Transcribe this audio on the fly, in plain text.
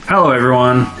Hello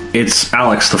everyone, it's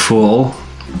Alex the Fool.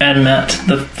 And Matt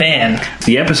the Fan.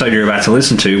 The episode you're about to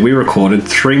listen to, we recorded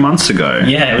 3 months ago.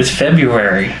 Yeah, it was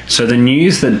February. So the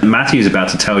news that Matthew's about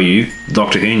to tell you,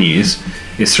 Doctor Who news,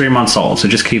 is 3 months old, so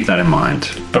just keep that in mind.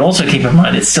 But also keep in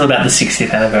mind, it's still about the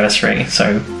 60th anniversary,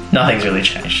 so nothing's really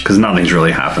changed. Because nothing's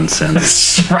really happened since.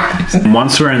 That's right.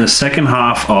 Once we're in the second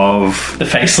half of The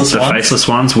Faceless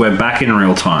ones, we're back in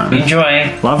real time.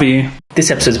 Enjoy. Love you. This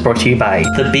episode is brought to you by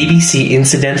the BBC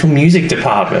Incidental Music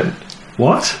Department.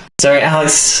 What? So,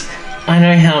 Alex, I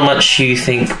know how much you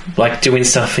think, doing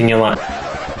stuff in your life.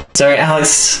 So,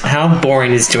 Alex, how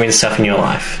boring is doing stuff in your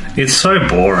life? It's so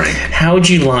boring. How would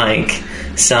you like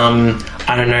some,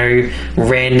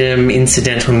 random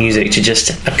incidental music to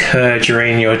just occur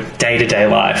during your day-to-day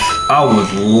life? I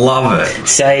would love it.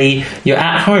 Say you're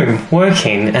at home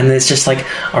working and there's just a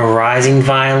rising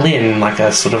violin, like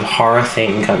a sort of horror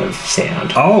theme kind of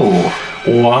sound. Oh.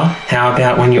 Or how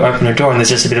about when you open a door and there's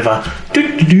just a bit of a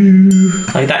doo-doo-doo,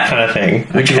 like that kind of thing.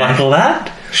 Would you like all that?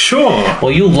 Sure.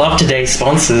 Well, you'll love today's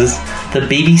sponsors, the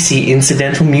BBC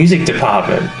Incidental Music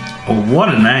Department. What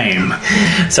a name.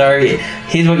 So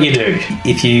here's what you do.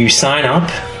 If you sign up,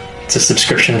 it's a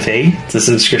subscription fee. It's a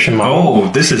subscription model.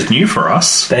 Oh, this is new for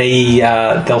us.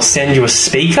 They'll send you a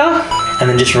speaker, and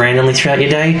then just randomly throughout your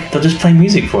day, they'll just play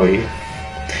music for you.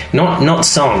 Not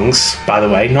songs, by the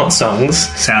way, not songs.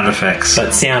 Sound effects.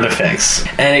 But sound effects.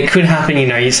 And it could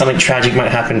happen, something tragic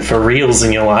might happen for reals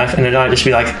in your life, and it might just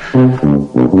be like...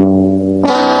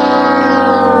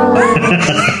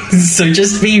 So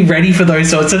just be ready for those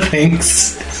sorts of things.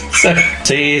 So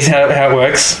here's how it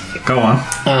works. Go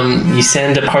on. You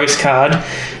send a postcard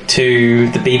to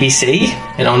the BBC,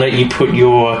 and on it you put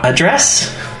your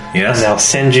address. Yes. And they'll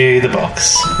send you the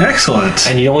box. Excellent.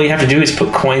 And all you have to do is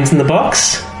put coins in the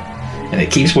box, and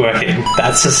it keeps working.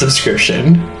 That's a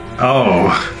subscription.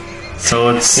 Oh. So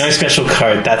it's... No special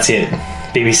code, that's it.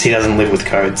 BBC doesn't live with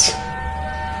codes.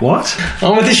 What?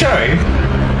 On with the show.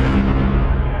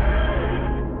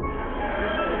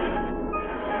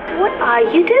 What are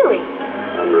you doing?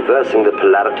 I'm reversing the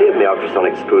polarity of my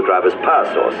ultrasonic screwdriver's power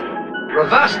source.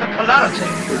 Reverse the polarity.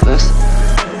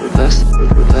 Reverse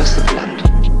the polarity.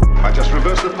 I just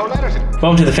reversed the polarity.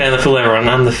 Welcome to the Fan, the Fool, everyone.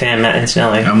 I'm the Fan, Matt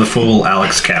Antonelli. I'm the Fool,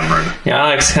 Alex Cameron. Yeah,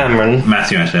 Alex Cameron.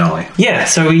 Matthew Antonelli. Yeah,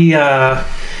 so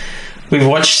we've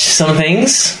watched some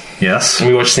things. Yes.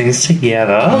 We watched things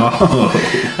together.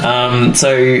 Oh.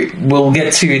 So we'll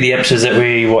get to the episodes that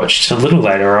we watched a little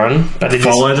later on. But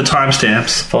Follow the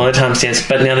timestamps. Follow the timestamps.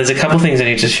 But now there's a couple things I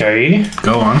need to show you.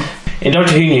 Go on. In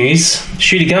Doctor Who news,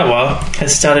 Ncuti Gatwa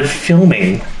has started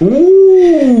filming.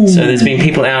 Ooh. So there's been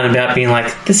people out and about being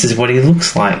like, this is what he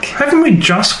looks like. Haven't we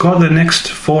just got the next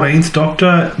 14th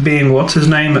Doctor being, what's his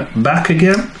name, back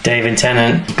again? David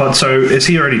Tennant. But so, is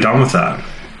he already done with that?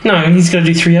 No, he's got to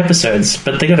do 3 episodes,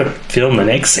 but they got to film the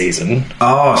next season.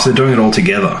 Oh, so they're doing it all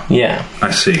together. Yeah. I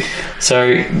see. So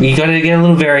you got to get a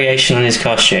little variation on his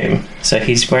costume. So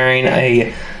he's wearing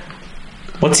a...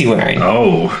 What's he wearing?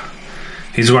 Oh.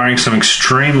 He's wearing some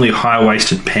extremely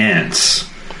high-waisted pants.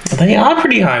 They are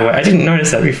pretty high. I didn't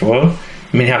notice that before. I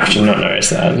mean, how could you not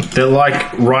notice that? They're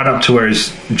right up to where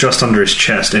he's just under his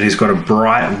chest, and he's got a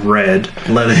bright red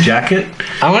leather jacket.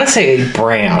 I want to say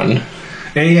brown.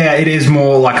 Yeah, it is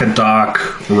more like a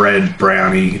dark red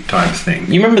brownie type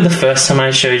thing. You remember the first time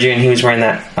I showed you and he was wearing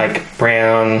that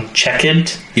brown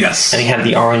checkered? Yes. And he had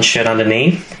the orange shirt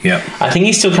underneath? Yep. I think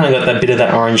he's still kind of got that bit of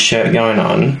that orange shirt going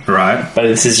on. Right. But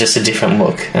this is just a different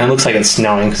look. And it looks like it's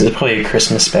snowing because it's probably a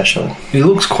Christmas special. He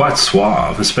looks quite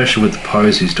suave, especially with the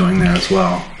pose he's doing there as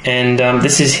well. And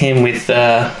this is him with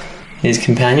his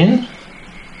companion.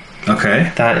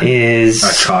 Okay. That is...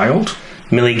 A child?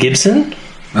 Millie Gibson.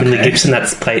 Okay. Millie Gibson,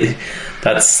 that's the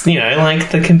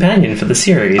companion for the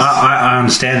series. I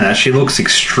understand that. She looks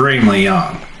extremely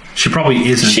young. She probably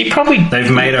isn't.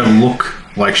 They've made her look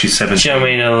like she's 17. Do you want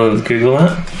me to Google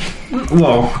that?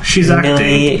 Well, she's acting.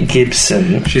 Millie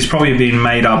Gibson. She's probably been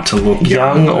made up to look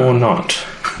young or not.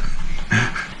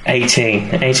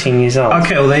 18 years old.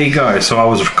 Okay, well there you go. So I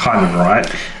was kind of right.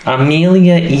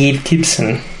 Amelia Eve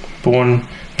Gibson, born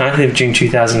 9th of June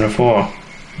 2004.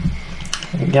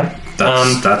 Yep.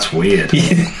 That's weird.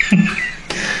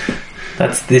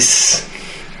 That's this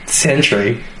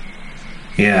century.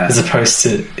 Yeah. As opposed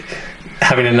to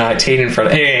having a 19 in front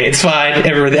of... Anyway, it's fine.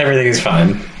 Everything is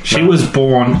fine. She was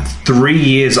born 3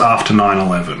 years after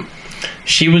 9/11.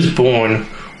 She was born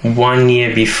 1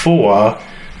 year before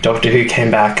Doctor Who came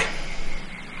back.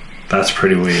 That's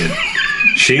pretty weird.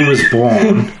 She was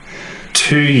born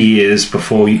 2 years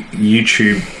before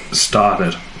YouTube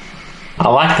started. I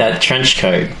like that trench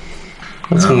coat.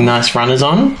 Got some nice runners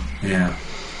on. Yeah.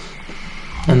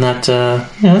 And that,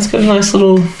 it's got a nice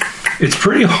little... It's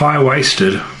pretty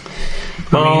high-waisted.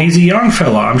 Well, I mean, he's a young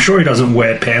fella. I'm sure he doesn't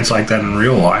wear pants like that in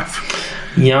real life.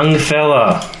 Young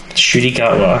fella. Shooty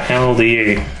Cutler. How old are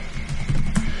you?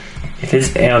 If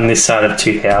it's on this side of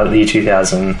the year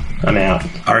 2000, I'm out.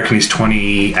 I reckon he's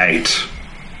 28.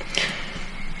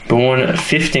 Born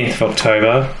 15th of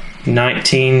October,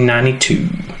 1992.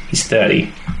 He's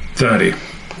 30. 30.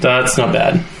 That's not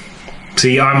bad.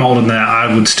 See, I'm older than that.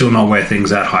 I would still not wear things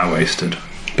that high-waisted.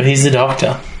 But he's the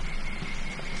Doctor.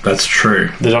 That's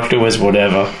true. The Doctor wears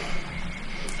whatever.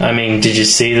 I mean, did you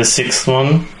see the 6th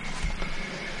one?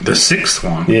 The 6th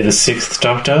one? Yeah, the 6th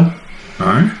Doctor.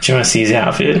 No. Do you want to see his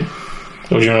outfit?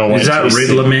 Or do you want to wait? Is that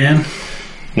Riddler Man?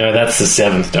 No, that's the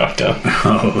 7th Doctor.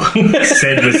 Oh,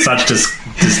 said with such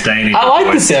disdain. I like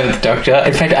the 7th Doctor.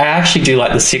 In fact, I actually do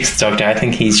like the 6th Doctor. I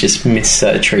think he's just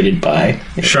mistreated by...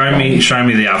 Show me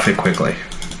the outfit quickly.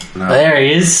 No. There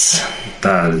he is.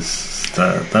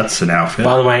 That's an outfit.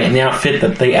 By the way, an outfit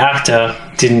that the actor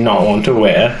did not want to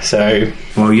wear, so...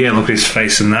 Well, yeah, look at his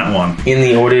face in that one. In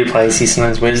the audio plays, he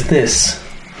sometimes wears this.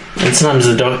 And sometimes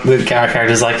the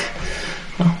character's like,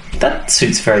 oh, that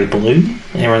suit's very blue.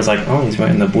 And everyone's like, oh, he's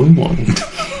wearing the blue one.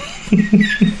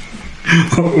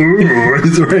 Ooh,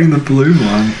 he's wearing the blue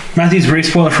one. Matthew's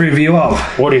re-spoiler-free review of...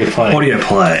 Audio play. Audio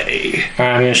play. Alright,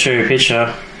 I'm going to show you a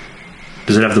picture.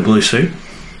 Does it have the blue suit?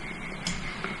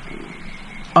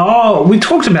 Oh, we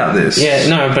talked about this. Yeah,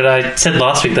 no, but I said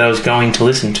last week that I was going to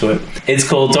listen to it. It's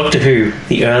called Doctor Who,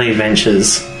 The Early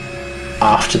Adventures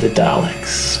After the Daleks.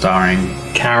 Starring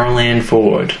Carol Ann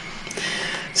Ford.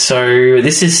 So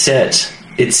this is set...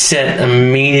 It's set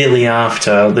immediately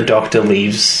after the Doctor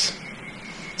leaves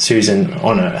Susan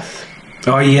on Earth.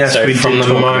 Oh, yes, so we from did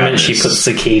the talk moment about she this. puts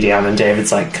the key down and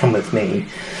David's like, come with me.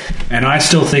 And I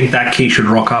still think that key should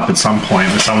rock up at some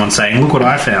point with someone saying, look what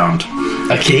I found.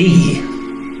 A key?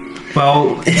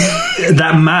 Well,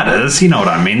 that matters. You know what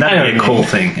I mean. That'd be a cool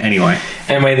thing. Anyway,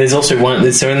 there's also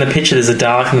one... So in the picture, there's a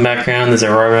Dalek in the background, there's a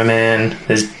Roboman,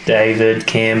 there's David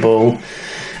Campbell.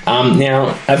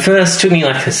 Now, at first, it took me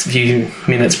like a few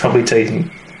minutes probably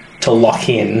to lock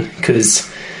in,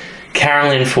 because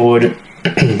Carol Ann Ford...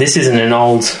 this isn't an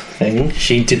old thing.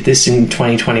 She did this in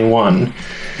 2021.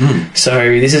 So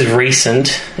this is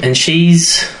recent, and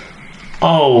she's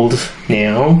old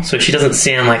now, so she doesn't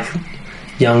sound like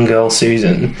young girl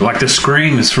Susan. like the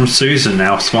scream is from Susan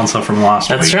now, sponsor from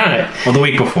last week. That's right. Or the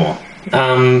week before.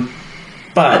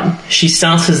 But she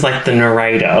starts as like the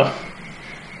narrator,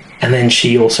 and then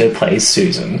she also plays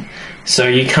Susan. So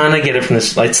you kind of get it from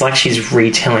this. It's like she's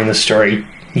retelling the story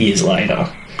years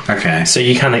later. Okay. So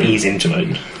you kind of ease into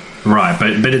it. Right,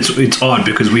 but it's odd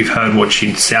because we've heard what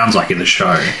she sounds like in the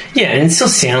show. Yeah, and it still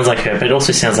sounds like her, but it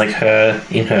also sounds like her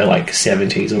in her like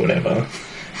 70s or whatever,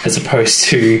 as opposed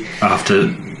to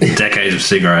after decades of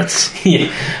cigarettes.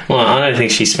 Yeah, well, I don't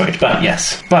think she smoked, but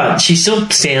yes, but she still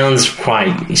sounds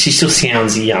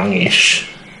youngish,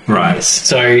 right?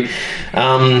 So,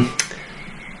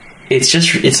 it's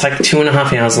like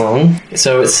 2.5 hours long,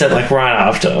 so it's set like right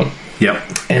after. Yep,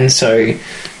 and so.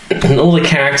 And all the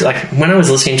characters, like when I was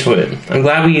listening to it, I'm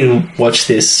glad we watched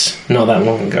this not that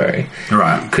long ago.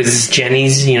 Right. Because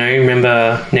Jenny's,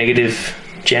 remember Negative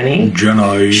Jenny?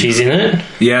 Jenny. She's in it.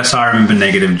 Yes, I remember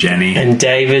Negative Jenny. And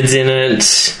David's in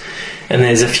it. And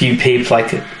there's a few people,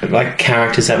 like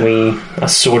characters that we are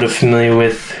sort of familiar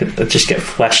with that just get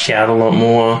fleshed out a lot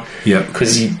more. Yep.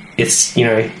 Because it's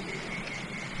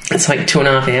like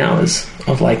 2.5 hours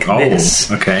of like this.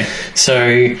 Okay.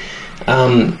 So,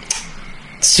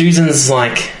 Susan's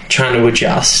like trying to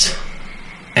adjust,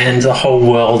 and the whole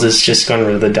world has just gone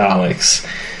rid of the Daleks.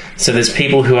 So there's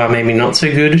people who are maybe not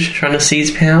so good trying to seize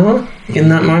power in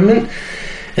that moment,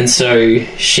 and so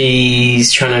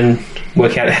she's trying to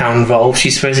work out how involved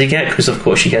she's supposed to get, because of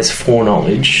course she has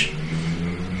foreknowledge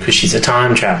because she's a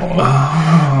time traveler.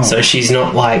 Oh. So she's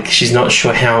not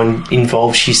sure how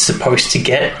involved she's supposed to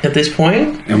get at this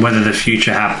point, and whether the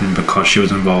future happened because she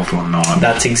was involved or not.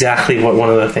 That's exactly what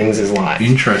one of the things is like.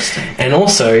 Interesting. And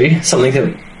also something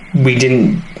that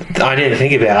I didn't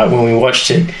think about when we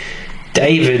watched it.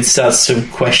 David starts to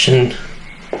question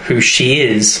who she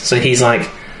is. So he's like,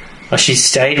 "Oh, she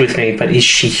stayed with me, but is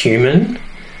she human?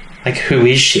 Like, who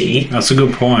is she?" That's a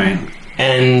good point.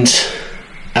 And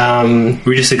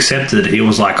we just accepted it. He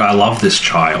was like, "I love this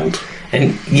child."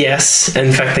 And yes,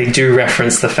 in fact, they do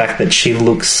reference the fact that she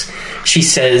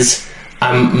says,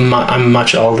 I'm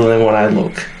much older than what I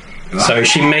look. So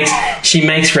she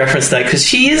makes reference to that, because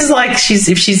she is like,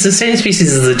 if she's the same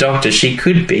species as the Doctor, she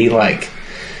could be like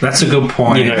That's a good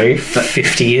point.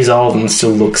 50 years old and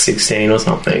still looks 16 or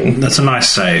something. That's a nice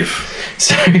save.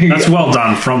 So that's well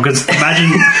done because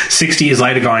imagine 60 years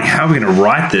later going, how are we going to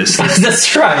write this?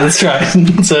 That's right.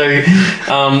 So,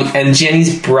 and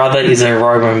Jenny's brother is a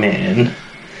Robo-Man.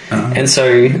 And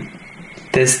so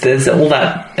there's all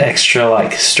that extra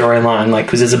storyline,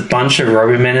 because there's a bunch of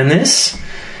Robo-Men in this,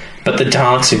 but the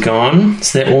Daleks are gone,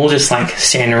 so they're all just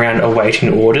standing around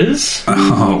awaiting orders.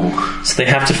 Oh, so they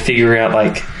have to figure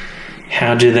out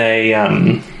how do they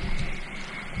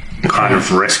kind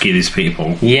of rescue these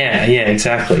people. Yeah,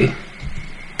 exactly.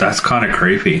 That's kind of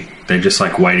creepy. They're just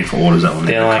waiting for orders that will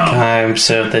never come.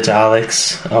 So the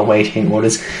Daleks are waiting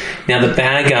orders. Now the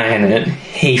bad guy in it,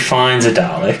 he finds a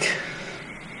Dalek,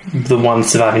 the one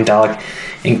surviving Dalek,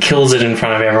 and kills it in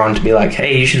front of everyone to be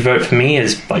hey, you should vote for me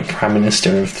as Prime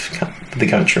Minister of the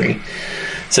country.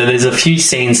 So there's a few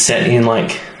scenes set in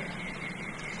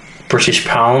British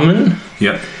Parliament.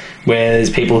 Yep. Where there's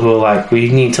people who are we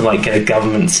need to get a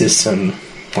government system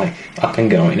up and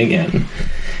going again.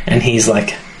 And he's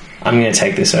I'm going to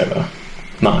take this over.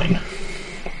 Mine.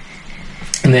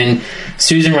 And then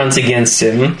Susan runs against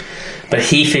him, but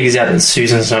he figures out that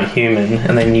Susan's not human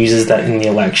and then uses that in the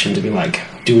election to be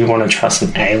do we want to trust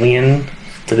an alien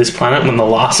to this planet when the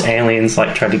last aliens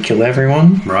tried to kill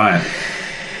everyone? Right.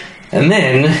 And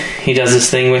then he does this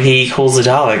thing where he calls the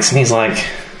Daleks and he's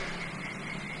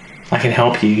I can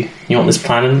help you. You want this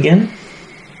planet again?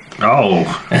 Oh.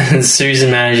 And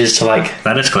Susan manages to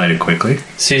that escalated quickly.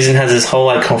 Susan has this whole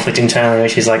conflict internally where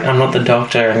she's I'm not the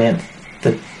doctor, and yet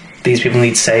these people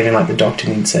need saving, the doctor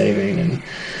needs saving. And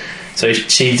so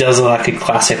she does a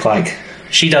classic,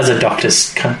 she does a doctor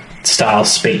style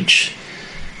speech,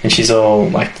 and she's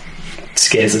all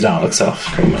scares the Daleks off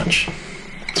pretty much.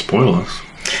 Spoilers.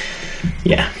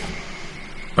 Yeah.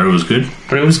 But it was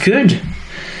good.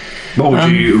 What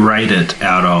would you rate it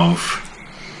out of?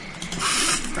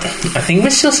 I think we're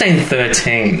still saying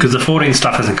 13. Because the 14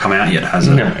 stuff hasn't come out yet, has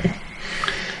it? No.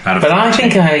 Out of but 14. I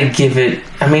think I give it...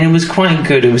 it was quite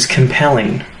good. It was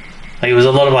compelling. It was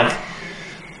a lot of what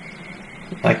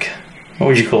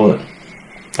would you call it?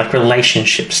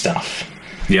 Relationship stuff.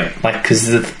 Yeah. Because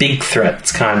the big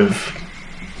threat's kind of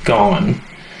gone.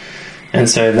 And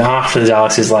so after the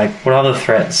Daleks is what other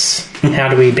threats? How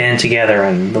do we band together?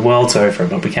 And the world's over,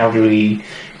 but how do we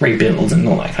rebuild and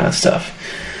all that kind of stuff?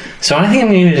 So I think I'm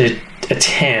going to give it a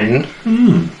 10.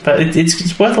 But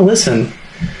it's worth a listen.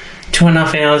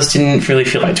 2.5 hours didn't really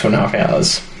feel like 2.5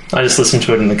 hours. I just listened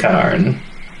to it in the car and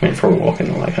went for a walk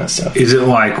and all that kind of stuff. Is it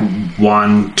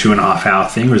 2.5 hour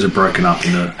thing, or is it broken up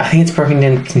into... I think it's broken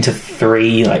down into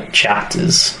 3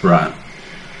 chapters. Right.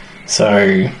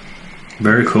 So...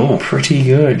 Very cool. Pretty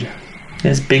good.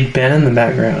 There's Big Ben in the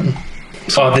background.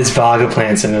 Oh, there's Varga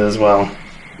plants in it as well.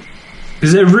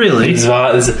 Is there really?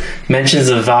 There's mentions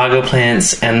of Varga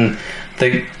plants, and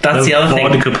that's the other thing.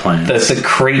 Vodka plants. The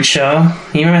creature.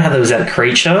 You remember how there was that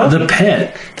creature? The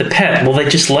pet. Well, they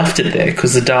just left it there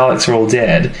because the Daleks are all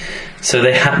dead. So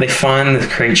they find the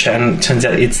creature, and it turns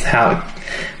out it's how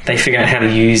they figure out how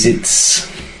to use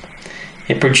its...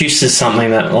 It produces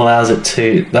something that allows them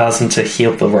to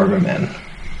heal the Robo-Man.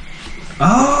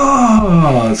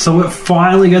 Oh, so it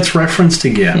finally gets referenced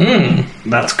again.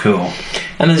 That's cool.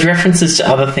 And there's references to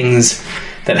other things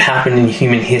that happen in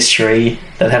human history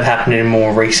that have happened in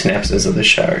more recent episodes of the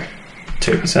show,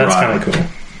 too. So that's kind of cool.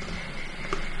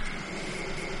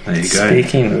 There you go.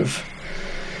 Speaking of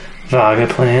Varga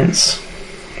plants...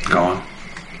 Go on.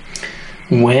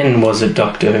 When was it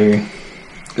Doctor Who?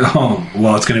 Oh,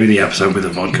 well, it's going to be the episode with the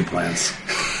vodka plants.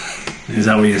 Is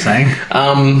that what you're saying?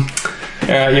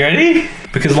 Alright, you ready?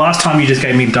 Because last time you just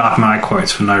gave me Dark Knight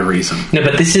quotes for no reason. No,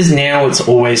 but this is now, it's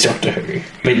always Doctor Who.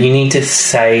 But you need to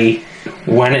say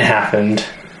when it happened,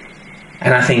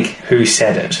 and I think who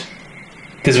said it.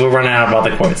 Because we'll run out of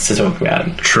other quotes to talk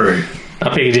about. True.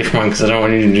 I'll pick a different one because I don't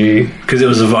want you to do... Because it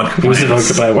was a vodka plant. It was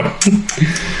the vodka plant one.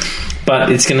 But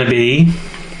it's going to be...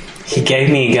 He gave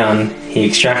me a gun. He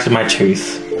extracted my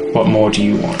tooth. What more do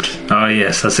you want? Oh,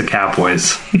 yes, that's the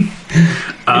Cowboys. Is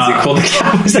it called the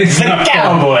Cowboys? It's the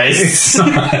Cowboys.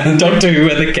 Doctor Who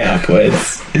and the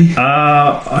Cowboys.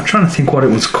 I'm trying to think what it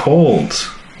was called.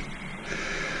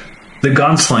 The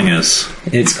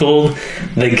Gunslingers. It's called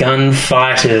the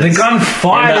Gunfighters. The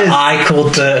Gunfighters. And I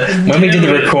called when we did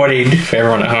the recording for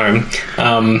everyone at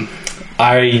home.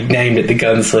 I named it the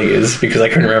Gunslingers because I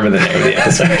couldn't remember the name of the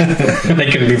episode. They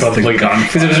couldn't be bothered looking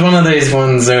because it was one of those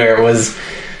ones where it was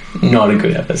not a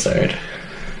good episode.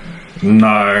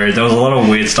 No, there was a lot of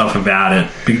weird stuff about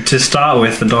it. To start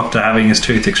with, the Doctor having his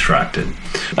tooth extracted.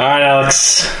 Alright,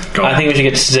 Alex. I think we should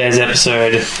get to today's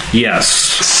episode.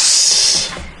 Yes.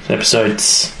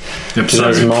 episodes.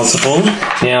 There's multiple.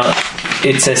 Now,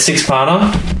 it's a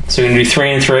 6-parter, so we're going to do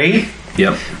 3 and 3.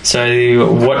 Yep.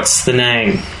 So, what's the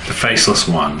name? The Faceless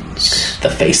Ones. The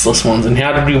Faceless Ones. And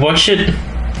how did we watch it?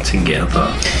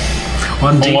 Together.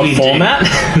 On DVD. What format?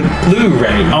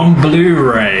 Blu-ray. On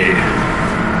Blu-ray.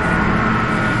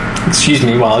 Excuse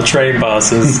me while a train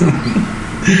passes.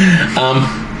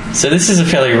 So this is a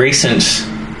fairly recent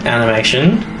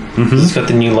animation. Mm-hmm. It's got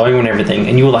the new logo and everything.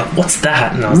 And you were like, what's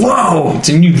that? And I was Whoa! Like, it's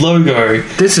a new logo.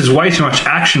 This is way too much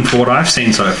action for what I've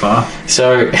seen so far.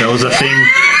 So there was a thing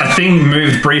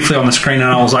moved briefly on the screen and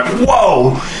I was like,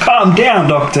 whoa! Calm down,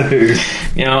 Doctor Who.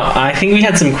 Now, I think we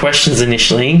had some questions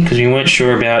initially because we weren't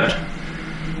sure about,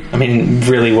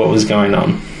 really what was going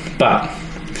on. But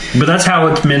that's how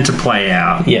it's meant to play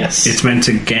out. Yes. It's meant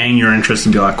to gain your interest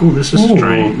and be like, oh, this is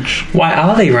strange. Why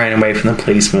are they running away from the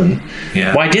policeman?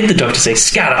 Yeah. Why did the Doctor say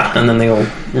scatter and then they all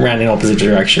ran in opposite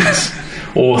directions?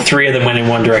 Or 3 of them went in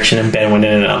one direction and Ben went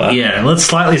in another? Yeah, let's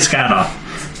slightly scatter.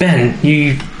 Ben,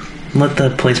 you let the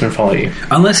policeman follow you.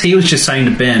 Unless he was just saying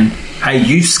to Ben, hey,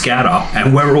 you scatter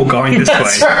and we're all going this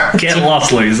way. Right. Get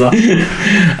lost, loser.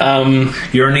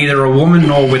 You're neither a woman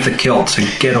nor with a kilt, so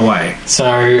get away.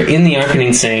 So, in the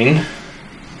opening scene,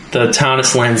 the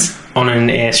TARDIS lands on an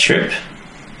airstrip.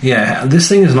 Yeah, this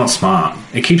thing is not smart.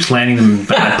 It keeps landing them in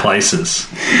bad places.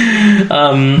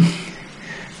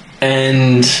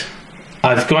 And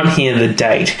I've got here the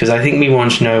date, because I think we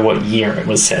want to know what year it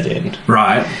was set in.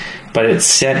 Right. But it's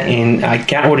set in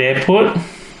Gatwick Airport.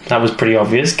 That was pretty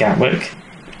obvious, Gatwick.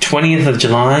 20th of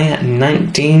July,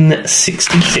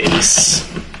 1966.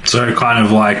 So kind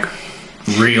of like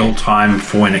real time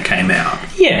for when it came out.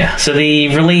 Yeah, so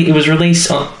it was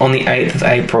released on the 8th of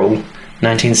April,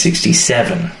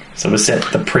 1967. So it was set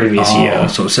the previous year.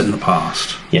 So it was set in the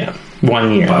past. Yeah,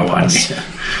 1 year. By 1 year.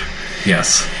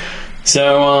 Yes.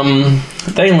 So,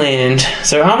 they land.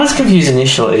 So I was confused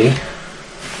initially.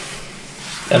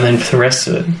 And then for the rest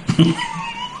of it.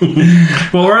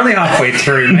 Well, we're only halfway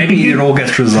through. Maybe it all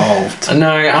gets resolved.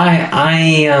 No,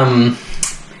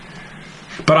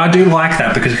 But I do like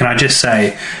that because, can I just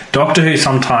say, Doctor Who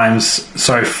sometimes,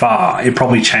 so far, it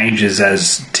probably changes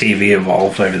as TV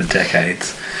evolved over the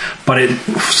decades. But it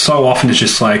so often is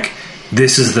just like,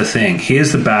 this is the thing.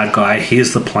 Here's the bad guy.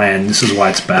 Here's the plan. This is why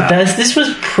it's bad. But this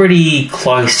was pretty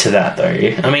close to that,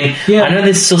 though. I mean, yeah. I know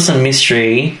there's still some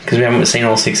mystery because we haven't seen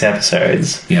all 6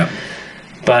 episodes. Yeah.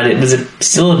 But it was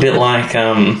still a bit like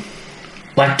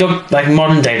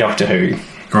modern day Doctor Who.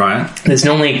 Right. There's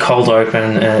normally a cold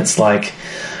open and it's like,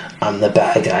 I'm the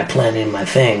bad guy planning my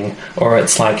thing. Or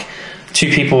it's like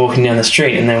 2 people walking down the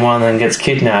street and then one of them gets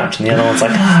kidnapped and the other one's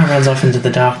like, runs off into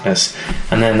the darkness.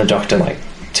 And then the Doctor,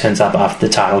 turns up after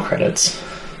the title credits.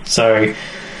 So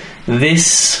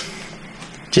this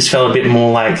just felt a bit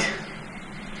more like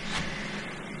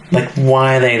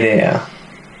why are they there?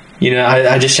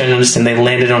 I just don't understand. They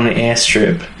landed on an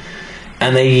airstrip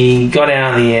and they got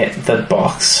out of the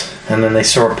box and then they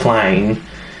saw a plane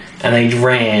and they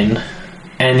ran,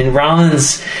 and rather than,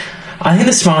 I think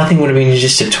the smart thing would have been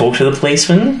just to talk to the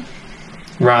policeman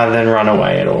rather than run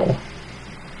away at all.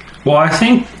 Well, I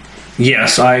think,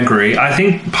 yes, I agree. I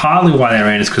think partly why they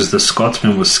ran is because the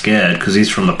Scotsman was scared because he's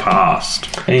from the past.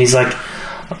 And he's like,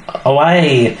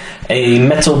 away, a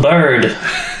metal bird.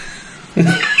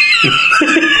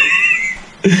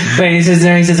 Wait, he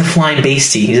says a flying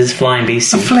beastie. He says flying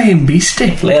beastie. A flying beastie?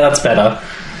 Yeah, that's better.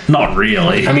 Not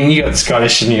really. I mean, you got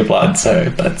Scottish in your blood, so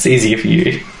that's easier for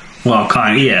you. Well,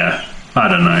 kind of, yeah. I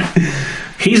don't know.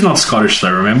 He's not Scottish,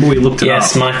 though, remember? We looked it up.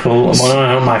 Yes, Michael... Well,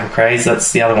 no, not Michael Craze.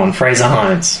 That's the other one. Fraser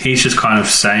Hines. He's just kind of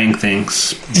saying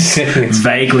things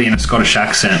vaguely in a Scottish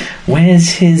accent.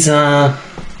 Where's his,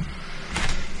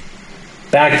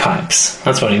 bagpipes?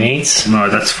 That's what he needs. No,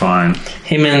 that's fine.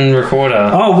 Him and recorder.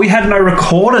 Oh, we had no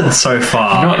recorded so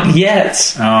far. Not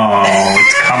yet. Oh,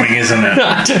 it's coming, isn't it?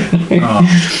 I don't know. Oh.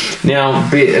 Now,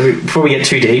 before we get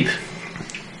too deep,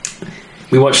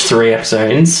 we watched 3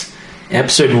 episodes.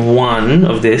 Episode 1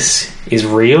 of this is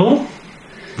real.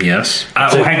 Yes.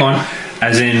 Hang on.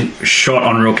 As in shot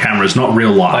on real cameras, not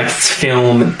real life. Like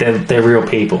film, they're real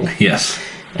people. Yes.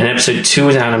 And episode 2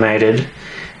 is animated,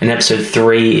 and episode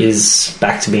 3 is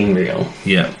back to being real.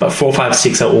 Yeah. But 4, 5,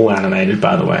 6 are all animated,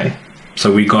 by the way.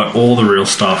 So we got all the real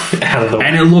stuff out of the way.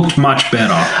 And it looked much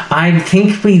better. I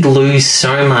think we lose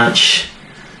so much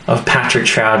of Patrick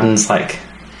Troughton's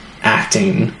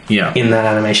acting in that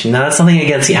animation. Now, that's nothing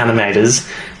against the animators.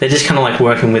 They're just kind of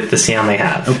working with the sound they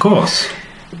have. Of course.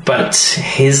 But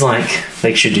his,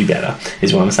 they should do better,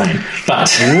 is what I'm saying. But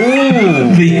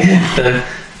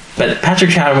but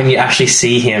Patrick Troughton, when you actually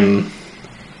see him,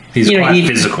 he's quite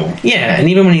physical. Yeah, and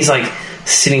even when he's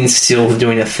sitting still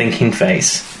doing a thinking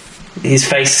face. His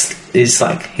face is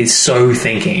like, he's so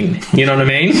thinking. You know what I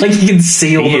mean? Like, you can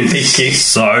see all the thinking.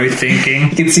 So thinking.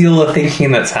 You can see all the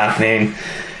thinking that's happening.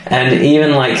 And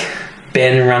even, like,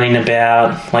 Ben running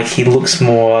about, like, he looks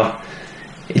more...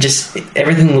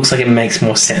 everything looks like it makes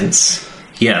more sense.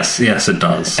 Yes, it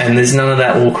does. And there's none of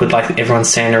that awkward, like, everyone's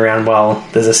standing around while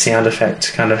there's a sound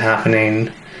effect kind of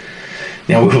happening.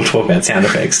 Now, we will talk about sound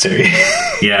effects, too.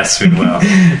 Yes, we will.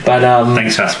 But,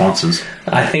 thanks to our sponsors.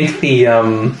 I think the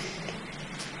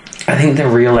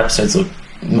real episodes look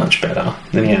much better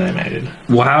than the animated.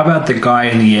 Well, how about the guy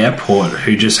in the airport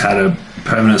who just had a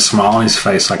permanent smile on his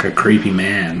face like a creepy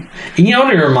man? You know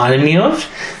what it reminded me of?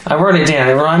 I wrote it down.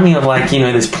 It reminded me of, like, you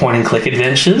know, those point and click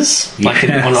adventures, like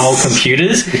on old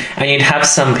computers, and you'd have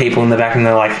some people in the back and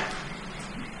they're like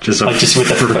just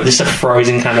a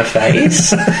frozen kind of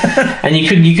face, and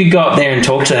you could go up there and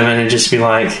talk to them and it'd just be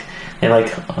like, they're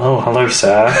like, oh, hello,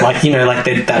 sir. Like, you know, like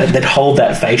they'd hold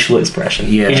that facial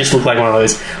expression. Yeah. He just looked like one of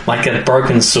those, like a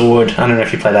broken sword. I don't know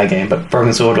if you play that game, but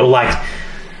broken sword, or like,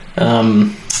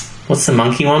 what's the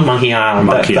monkey one? Monkey Island.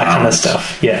 That kind of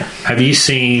stuff. Yeah. Have you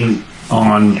seen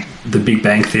on The Big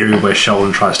Bang Theory where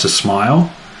Sheldon tries to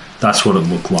smile? That's what it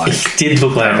looked like. It did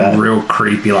look like that. Real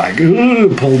creepy, like,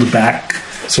 pulled back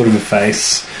sort of a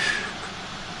face.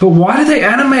 But why do they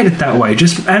animate it that way?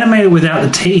 Just animate it without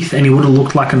the teeth and he would have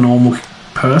looked like a normal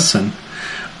person.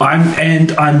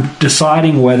 I'm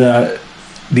deciding whether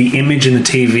the image in the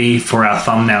TV for our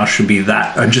thumbnail should be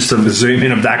that, or just a zoom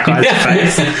in of that guy's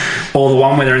face, or the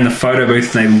one where they're in the photo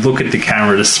booth and they look at the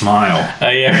camera to smile. Oh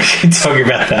yeah, we can talk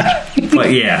about that.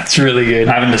 But yeah, it's really good.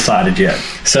 I haven't decided yet.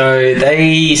 So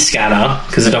they scatter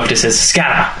because the doctor says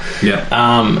scatter. Yeah.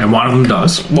 And one of them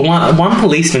does. Well, one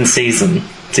policeman sees them.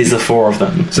 Sees the four of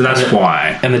them. So that's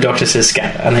why. And the doctor says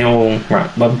scatter, and they all run.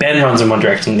 Well, Ben runs in one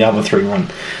direction, the other three run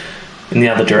in the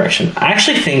other direction. I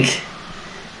actually think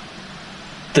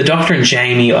the doctor and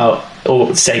Jamie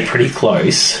all stay pretty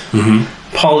close. Mm-hmm.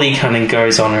 Polly kind of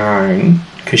goes on her own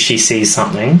because she sees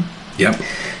something. Yep.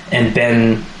 And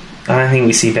Ben, I don't think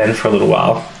we see Ben for a little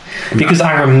while. Because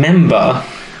I remember...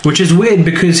 Which is weird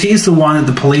because he's the one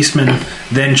that the policeman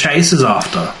then chases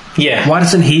after. Yeah. Why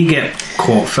doesn't he get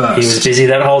caught first? He was busy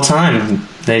that whole time.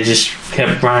 They just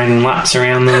kept running laps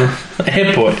around the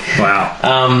airport. Wow.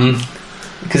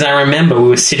 Because I remember we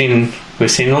were sitting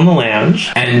on the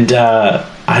lounge, and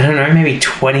I don't know, maybe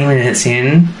 20 minutes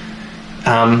in,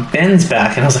 Ben's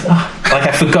back, and I was like, oh, like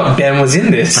I forgot Ben was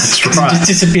in this. That's right. He just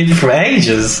disappeared for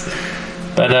ages.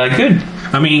 But good.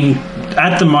 I mean,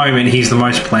 at the moment, he's the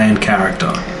most planned character.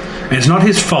 And it's not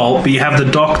his fault, but you have the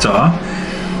doctor,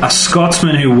 a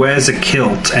Scotsman who wears a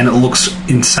kilt and it looks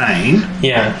insane.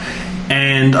 Yeah.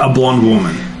 And a blonde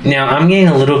woman. Now, I'm getting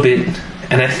a little bit,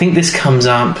 and I think this comes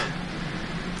up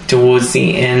towards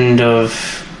the end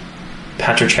of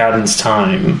Patrick Troughton's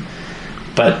time,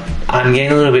 but I'm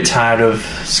getting a little bit tired of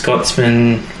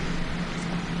Scotsman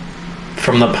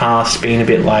from the past being a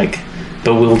bit like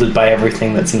bewildered by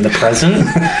everything that's in the present.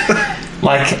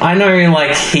 Like, I know,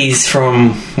 like, he's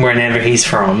from wherever he's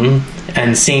from,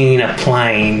 and seeing a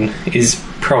plane is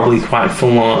probably quite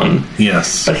full on.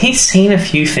 Yes. But he's seen a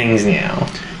few things now.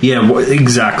 Yeah,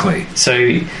 exactly. So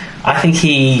I think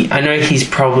I know he's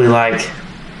probably like,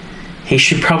 he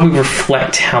should probably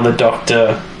reflect how the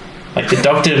doctor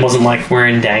wasn't like, we're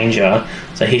in danger,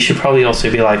 so he should probably also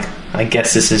be like, I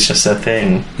guess this is just a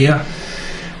thing. Yeah.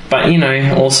 But, you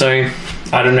know, also,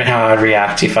 I don't know how I'd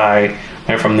react if I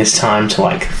went from this time to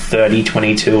like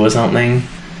 3022 or something,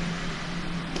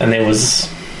 and there was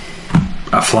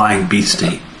a flying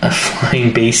beastie.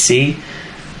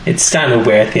 It's starting to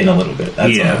wear thin a little bit.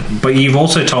 That's all. But you've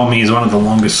also told me he's one of the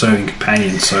longest serving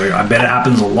companions, so I bet it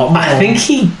happens a lot more. I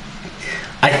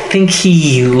think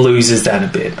he loses that a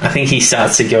bit. I think he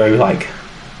starts to go like,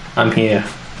 I'm here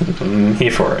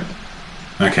for it.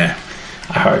 Okay.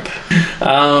 I hope.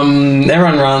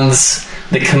 Everyone runs.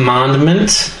 The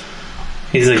Commandment.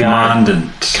 He's a guy.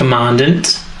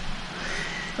 Commandant.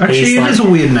 Actually, it is a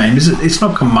weird name. It's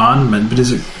not Commandment, but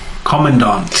is it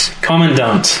Commandant?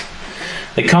 Commandant.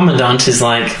 The Commandant is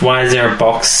like, why is there a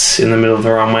box in the middle of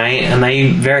the runway? And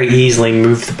they very easily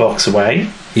move the box away.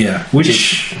 Yeah, which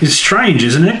is strange,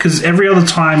 isn't it? Because every other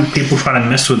time people try to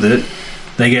mess with it,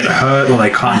 they get hurt or they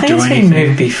can't do anything. I think it's been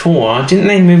moved before. Didn't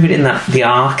they move it in the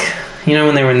Ark? You know,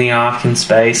 when they were in the Ark in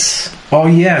space? Oh,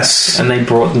 yes. And they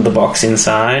brought the box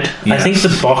inside. Yes. I think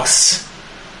the box,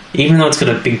 even though it's got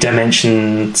a big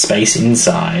dimension space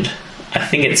inside, I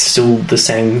think it's still the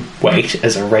same weight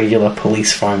as a regular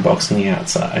police phone box on the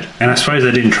outside. And I suppose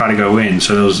they didn't try to go in,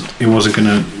 so it wasn't going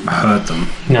to hurt them.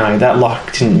 No, that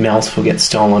lock didn't melt or get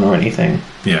stolen or anything.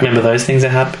 Yeah. Remember those things that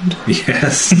happened?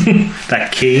 Yes.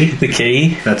 That key The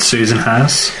key, that Susan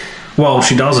has. Well,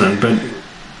 she doesn't, but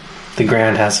the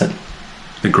ground has it.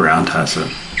 the ground has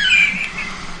it.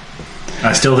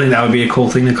 I still think that would be a cool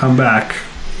thing to come back.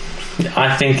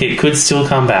 I think it could still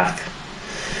come back.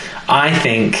 I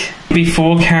think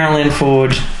before Carolyn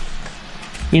Ford,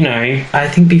 I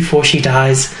think before she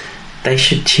dies,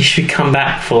 she should come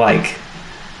back for like,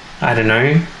 I don't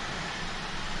know,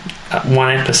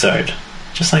 one episode.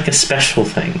 Just like a special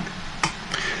thing.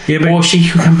 Yeah, but Or she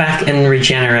could come back and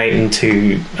regenerate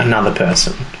into another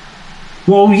person.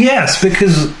 well, yes,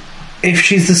 because if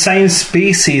she's the same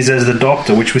species as the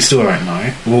Doctor, which we still don't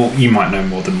know, well, you might know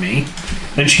more than me,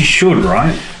 then she should,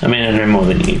 right? I mean, I know more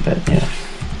than you, but yeah.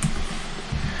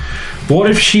 What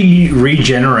if she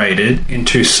regenerated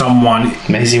into someone?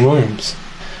 Maisie Williams.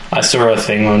 I saw a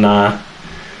thing on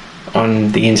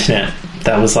the internet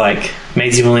that was like,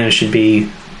 Maisie Williams should be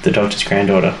the Doctor's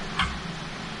granddaughter.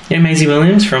 Yeah, Maisie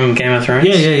Williams from Game of Thrones?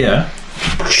 Yeah.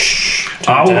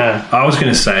 Talk to her. I was going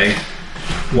to say,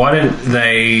 why didn't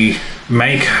they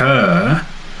make her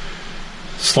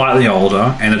slightly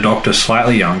older and the Doctor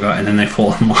slightly younger, and then they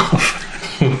fall in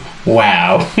love?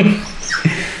 Wow.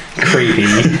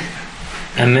 Creepy.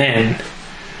 And then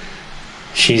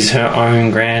she's her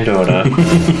own granddaughter.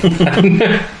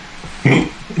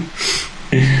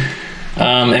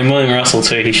 And William Russell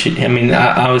too. He should. I mean,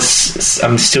 I'm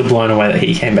still blown away that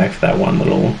he came back for that one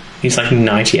little. He's like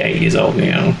 98 years old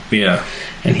now, Yeah.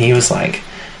 and he was like,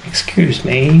 "Excuse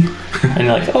me," and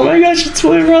you're like, "Oh my gosh, it's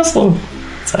William Russell."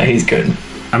 So he's good.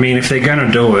 I mean, if they're going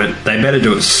to do it, they better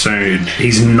do it soon.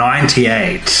 He's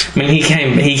 98. I mean,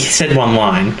 he said one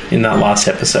line in that last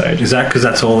episode. Is that because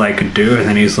that's all they could do? And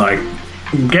then he's like,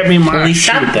 get me my Well, he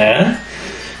shit. sat there,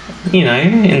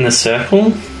 in the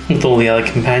circle with all the other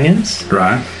companions,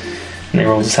 Right. and they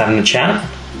were all just having a chat.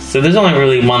 So there's only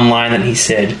really one line that he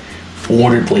said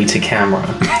audibly to camera,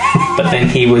 but then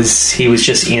he was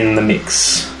just in the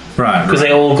mix Right. because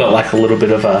they all got like a little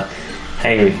bit of a,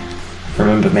 "Hey,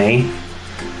 remember me?"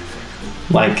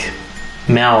 Like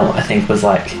Mel, I think, was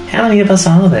like, "How many of us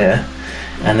are there?"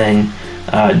 And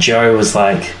then Joe was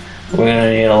like, "We're going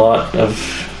to need a lot of.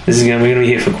 We're going to be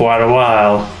here for quite a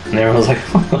while." And everyone was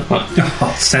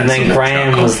like, and then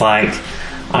Graham was like,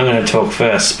 "I'm going to talk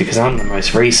first because I'm the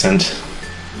most recent."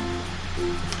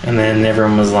 And then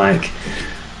everyone was like,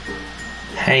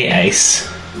 "Hey, Ace."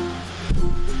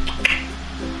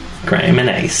 Graham and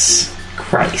Ace.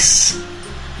 Grace.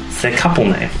 It's their couple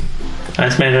name. I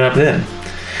just made it up then.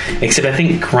 Except I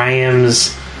think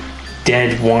Graham's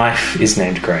dead wife is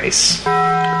named Grace.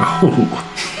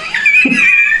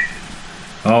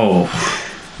 Oh.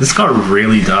 This got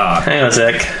really dark. Hang on a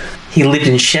sec. He lived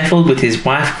in Sheffield with his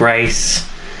wife Grace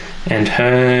and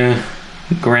her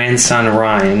grandson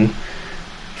Ryan.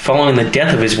 Following the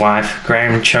death of his wife,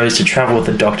 Graham chose to travel with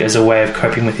the Doctor as a way of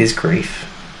coping with his grief.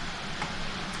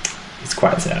 It's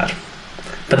quite sad.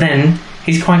 But then,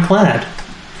 he's quite glad.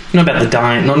 Not about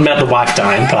the wife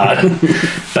dying part,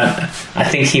 but I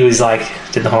think he was like,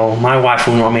 did the whole, my wife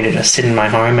wouldn't want me to just sit in my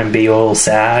home and be all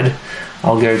sad.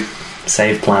 I'll go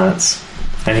save planets.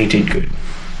 And he did good.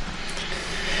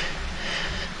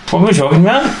 What were we talking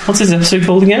about? What's this episode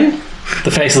called again?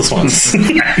 The Faceless Ones.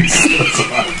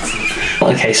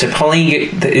 Okay, so Polly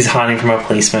is hiding from a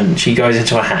policeman. She goes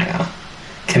into a hangar.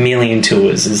 Chameleon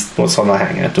Tours is what's on the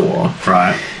hangar door.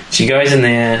 Right. She goes in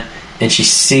there and she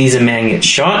sees a man get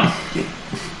shot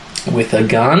with a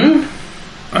gun.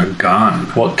 A gun.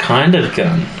 What kind of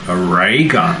gun? A ray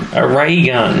gun. A ray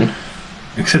gun.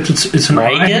 Except it's an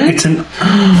Reagan? It's an.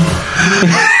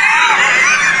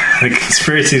 The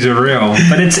conspiracies are real,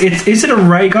 but it's is it a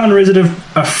ray gun or is it a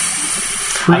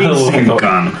freezing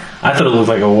gun? I thought it looked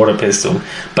like a water pistol,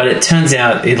 but it turns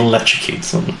out it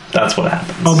electrocutes them. That's what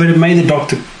happens. Oh, but it made the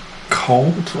Doctor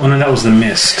cold. Oh no, that was the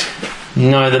mist.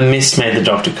 No, the mist made the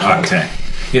Doctor cold. Okay,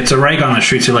 yeah, it's a ray gun that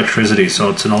shoots electricity, so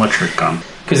it's an electric gun.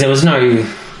 Because there's no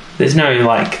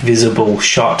like visible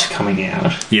shot coming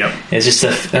out. Yep. It's just a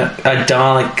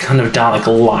Dalek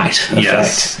light effect.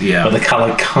 Yes, yeah. Where the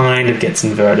colour kind of gets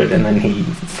inverted and then he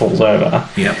falls over.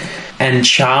 Yep. And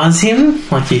chars him,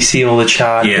 like you see all the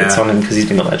char bits Yeah. on him because he's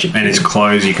been electrocuted. And his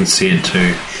clothes, you can see it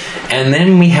too. And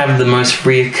then we have the most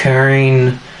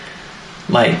reoccurring,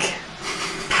 like,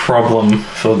 problem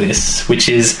for this, which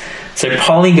is, so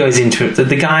Polly goes into it.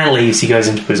 The guy leaves, he goes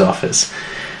into his office.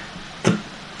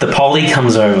 The Polly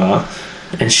comes over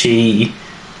and she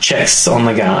checks on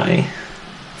the guy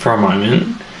for a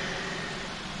moment.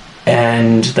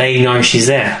 and they know she's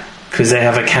there because they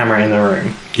have a camera in the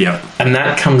room. Yep. And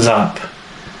that comes up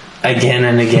again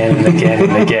and again and again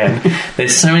and again.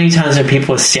 There's so many times that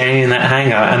people are standing in that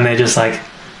hangar and they're just like,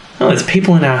 oh, there's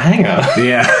people in our hangar.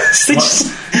 Yeah. They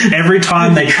just- Every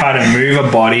time they try to move a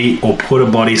body or put a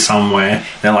body somewhere,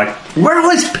 they're like, where are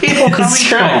these people coming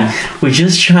That's right. from? We're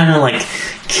just trying to like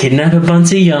kidnap a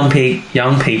bunch of young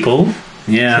people.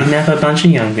 Yeah. Kidnap a bunch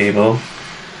of young people.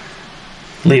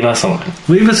 Leave us alone.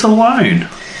 Leave us alone.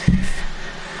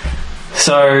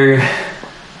 So,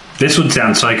 This would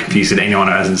sound so confusing to anyone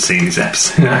who hasn't seen this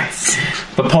episode. no.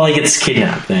 But Polly gets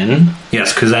kidnapped then.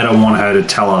 Yes, because they don't want her to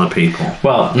tell other people.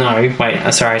 Well, no,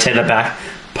 wait, sorry, I take that back.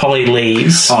 Polly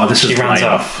leaves. Oh, this she is runs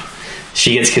later. off.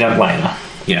 She gets kidnapped later.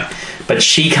 Yeah. But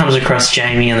she comes across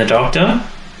Jamie and the doctor,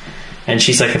 and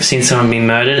she's like, I've seen someone be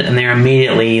murdered, and they're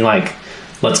immediately like,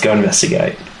 let's go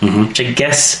investigate. Mm-hmm. Which I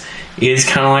guess is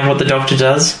kind of like what the doctor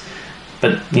does,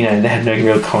 but, you know, they had no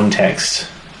real context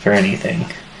for anything.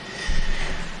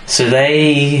 So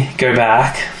they go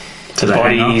back, the the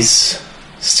hangar? body's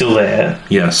still there,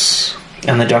 Yes.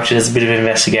 and the doctor does a bit of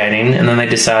investigating, and then they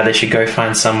decide they should go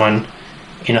find someone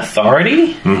in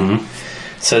authority. Mm-hmm.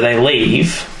 So they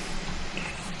leave,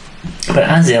 but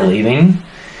as they're leaving,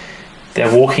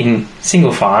 they're walking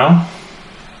single file.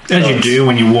 As you do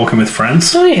when you're walking with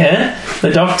friends. Oh yeah,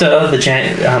 the doctor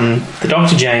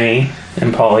Jamie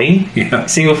and Polly, Yeah.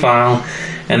 single file,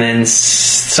 and then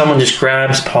someone just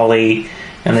grabs Polly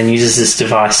and then uses this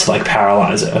device to like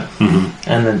paralyze her,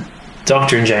 and the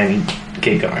doctor and Jamie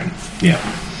keep going. Yeah.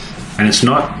 And it's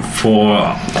not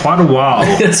for quite a while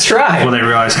That's right. before they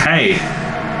realise, hey,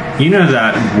 you know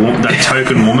that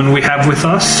token woman we have with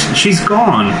us? She's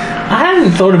gone. I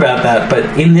hadn't thought about that,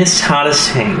 but in this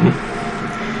TARDIS team,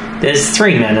 there's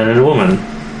 3 men and a woman,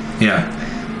 Yeah.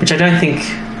 which I don't think.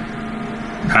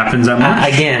 Happens that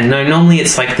much? Again, no. Normally,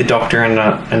 it's like the doctor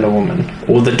and a woman,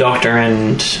 or the doctor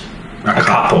and a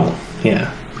couple.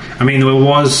 Yeah. I mean, there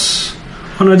was...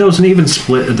 Oh, no, there was an even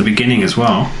split at the beginning as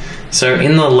well. So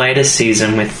in the latest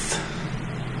season with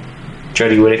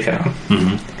Jodie Whittaker,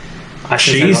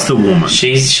 She's the woman.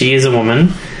 She is a woman.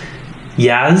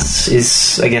 Yaz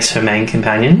is, I guess, her main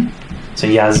companion. So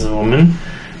Yaz is a woman.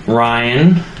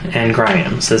 Ryan and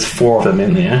Graham. So there's 4 of them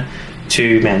in there.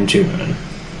 2 men, 2 women.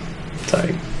 So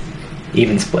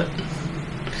even split.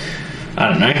 I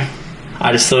don't know.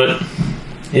 I just thought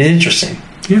it's interesting.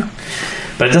 Yeah.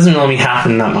 But it doesn't normally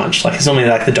happen that much. Like, it's normally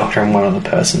like the doctor and one other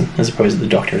person, as opposed to the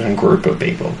doctor and a group of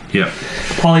people. Yeah.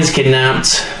 Polly's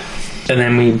kidnapped, and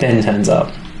then Ben turns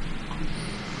up.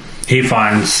 He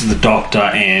finds the doctor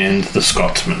and the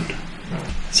Scotsman.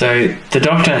 So the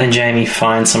doctor and Jamie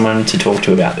find someone to talk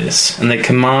to about this, and the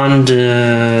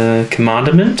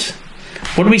commandant.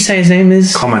 What do we say his name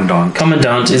is? Commandant.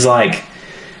 Commandant is like,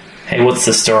 hey, what's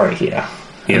the story here?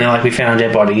 Yeah. And they're like, we found a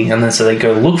dead body, and then so they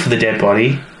go look for the dead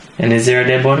body. And is there a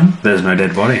dead body? There's no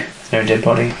dead body. No dead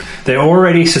body. They're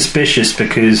already suspicious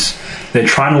because they're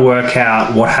trying to work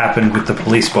out what happened with the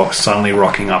police box suddenly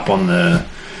rocking up on the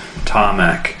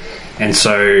tarmac. And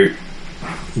so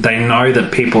they know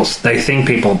that they think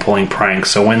people are pulling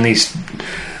pranks. So when these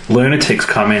lunatics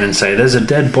come in and say, there's a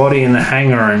dead body in the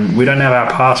hangar and we don't have our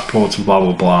passports and blah,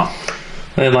 blah, blah.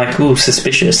 They're like, ooh,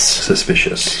 suspicious.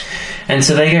 Suspicious. And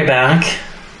so they go back,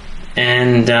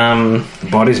 and The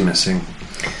body's missing.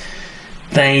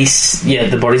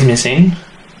 the body's missing,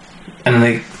 and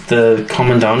the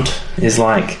commandant is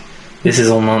like, this is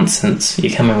all nonsense,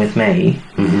 you're coming with me.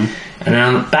 Mm-hmm. And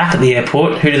then back at the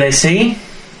airport, who do they see?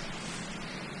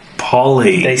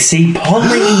 Polly. They see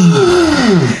Polly.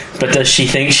 But does she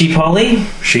think she Polly?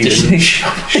 She Does didn't.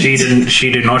 she think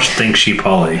She did not think she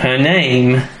Polly. Her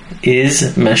name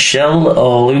is Michelle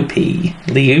Liupi.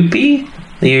 Liupi.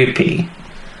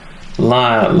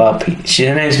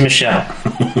 Her name's Michelle.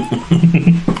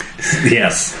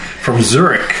 Yes, from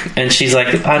Zurich. And she's like,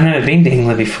 I've never been to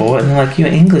England before. And they're like, your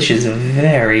English is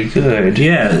very good.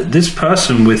 Yeah, this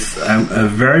person with a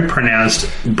very pronounced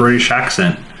British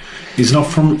accent is not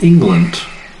from England.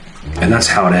 And that's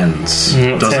how it ends,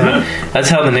 doesn't it? That's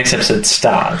how the next episode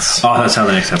starts. Oh, that's how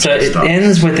the next So episode it starts.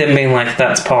 ends with them being like,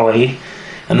 that's Polly.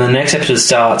 And the next episode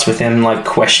starts with them like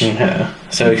questioning her.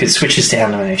 So it switches to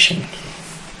animation.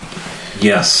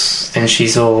 Yes. And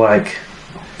she's all like,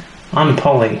 I'm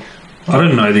Polly. I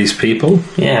don't know these people.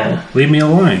 Yeah. Leave me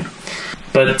alone.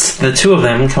 But the 2 of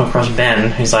them come across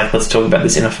Ben, who's like, let's talk about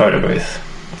this in a photo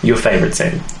booth. Your favourite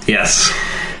scene. Yes.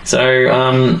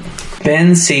 So,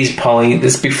 Ben sees Polly.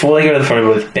 This before they go to the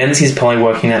photo booth. Ben sees Polly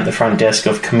working at the front desk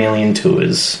of Chameleon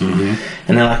Tours, and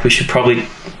they're like, "We should probably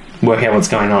work out what's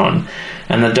going on."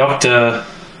 And the doctor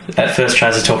at first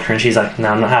tries to talk to her, and she's like, "No,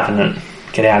 I'm not having it."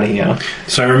 get out of here.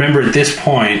 So remember, at this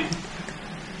point,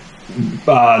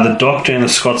 the Doctor and the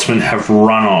Scotsman have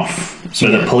run off. So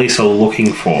the police are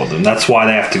looking for them. That's why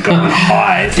they have to go and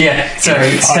hide. Yeah,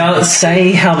 so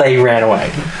say how they ran away.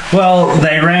 Well,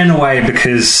 they ran away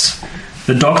because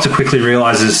the Doctor quickly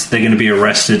realises they're going to be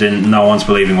arrested and no one's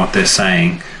believing what they're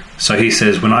saying. So he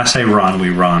says, when I say run, we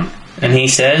run. And he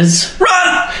says,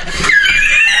 run!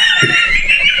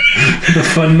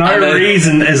 For no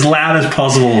reason, as loud as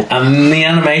possible. The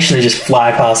animation, they just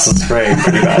fly past the screen,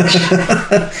 pretty much.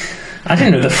 I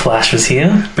didn't know the Flash was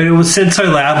here. But it was said so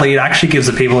loudly, it actually gives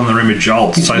the people in the room a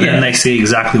jolt. So then they see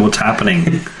exactly what's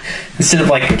happening. Instead of,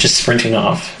 like, just sprinting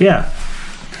off. Yeah.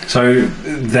 So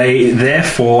they,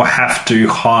 therefore, have to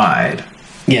hide.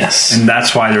 Yes. And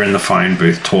that's why they're in the phone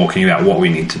booth talking about what we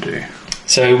need to do.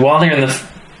 So while they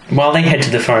head to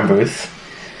the phone booth,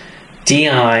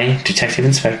 DI, Detective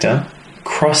Inspector,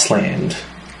 Crossland,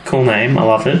 cool name, I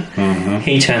love it,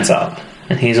 he turns up.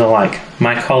 And he's all like,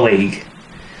 my colleague,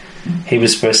 he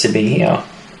was supposed to be here.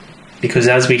 Because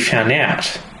as we found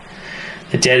out,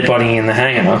 the dead body in the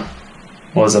hangar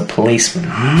was a policeman,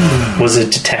 was a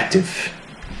detective.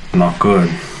 Not good.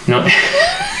 Not...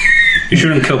 You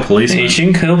shouldn't kill policemen. You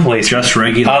shouldn't kill policemen. Just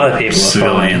regular other people,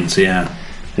 civilians, yeah.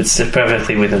 It's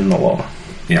perfectly within the law.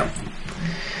 Yeah.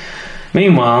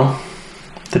 Meanwhile,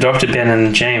 the Dr. Ben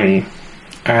and Jamie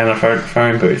are in a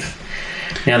phone booth.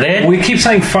 Now we keep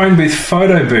saying phone booth,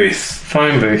 photo booth.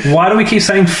 Phone booth. Why do we keep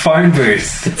saying phone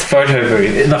booth? It's photo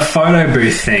booth. The photo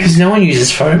booth thing. Because no one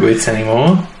uses photo booths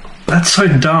anymore. That's so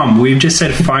dumb. We've just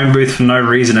said phone booth for no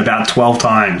reason about 12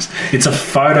 times. It's a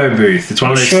photo booth. It's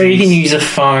one of those things. You can use a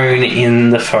phone phone in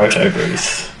the photo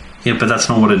booth. Yeah, but that's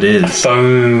not what it is. A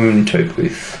photo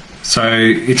booth. So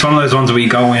it's one of those ones where you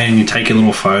go in, you take your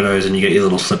little photos, and you get your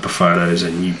little slip of photos,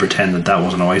 and you pretend that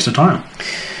wasn't a waste of time.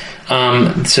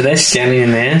 So they're standing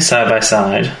in there side by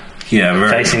side,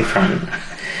 facing front,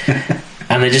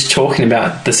 and they're just talking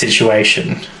about the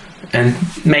situation and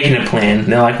making a plan.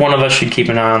 They're like, one of us should keep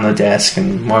an eye on the desk,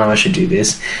 and one of us should do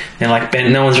this. They're like,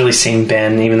 Ben, no one's really seen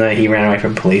Ben, even though he ran away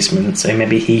from policemen, so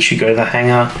maybe he should go to the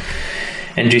hangar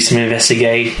and do some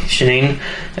investigating.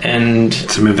 And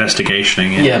some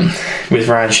investigationing, yeah, with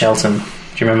Ryan Shelton. Do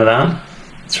you remember that?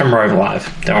 It's from Rover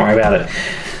Live. Don't worry about it.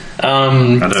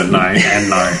 I don't know, and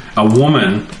no. A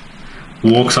woman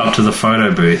walks up to the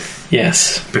photo booth.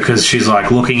 Yes. Because she's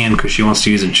like looking in because she wants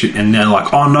to use it, and they're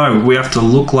like, oh no, we have to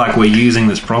look like we're using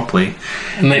this properly.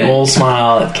 And they all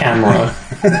smile at camera,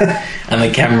 and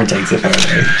the camera takes a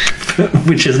photo.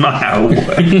 Which is not how it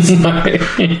works. No.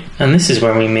 And this is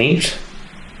when we meet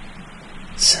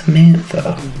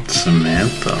Samantha.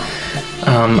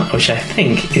 Which I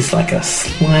think is like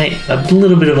a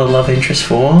little bit of a love interest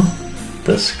for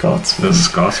the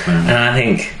Scotsman. And I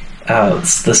think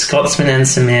the Scotsman and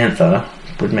Samantha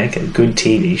would make a good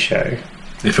TV show.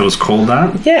 If it was called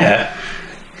that? Yeah.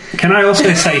 Can I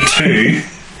also say too,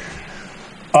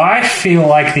 I feel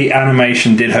like the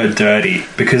animation did her dirty.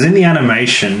 Because in the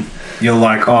animation, you're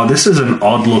like, oh, this is an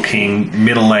odd looking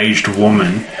middle-aged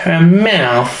woman. Her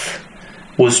mouth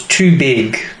was too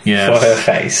big for her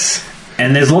face.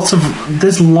 And there's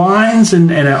lines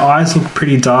and her eyes look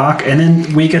pretty dark. And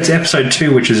then we get to episode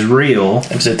 2, which is real.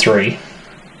 Episode 3.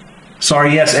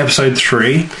 Sorry, yes, episode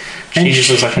 3. And she just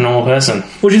looks like a normal person.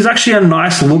 Well, she's actually a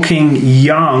nice looking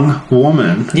young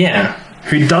woman. Yeah.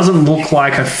 Who doesn't look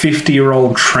like a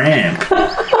 50-year-old tramp.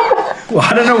 Well,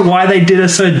 I don't know why they did her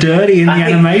so dirty in the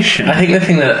animation. I think the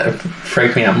thing that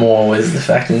freaked me out more was the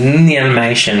fact that in the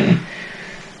animation,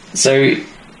 so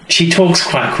she talks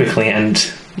quite quickly and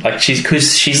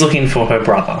because she's looking for her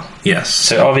brother. Yes.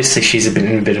 So obviously she's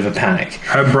in a bit of a panic.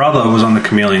 Her brother was on the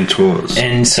Chameleon Tours.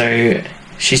 And so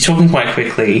she's talking quite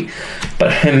quickly,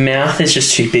 but her mouth is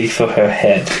just too big for her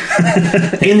head.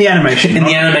 In the animation. In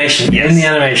the animation. Yes. In the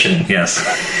animation. Yes.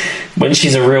 When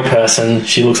she's a real person,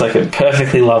 she looks like a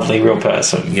perfectly lovely real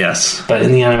person. Yes. But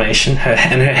in the animation, her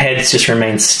head just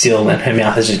remains still and her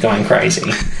mouth is just going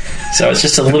crazy. So it's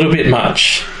just a little bit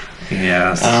much.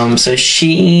 Yes. So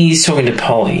she's talking to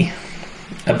Polly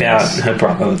about her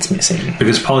brother that's missing.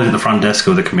 Because Polly's at the front desk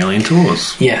of the Chameleon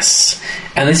Tours. Yes.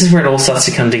 And this is where it all starts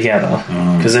to come together.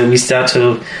 Because we start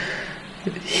to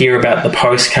hear about the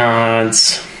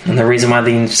postcards. And the reason why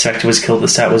the inspector was killed at the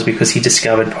start was because he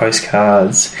discovered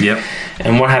postcards. Yep.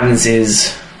 And what happens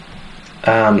is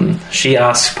she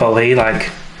asks Polly, like,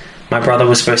 my brother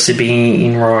was supposed to be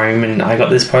in Rome and I got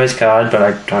this postcard, but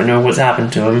I don't know what's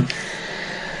happened to him.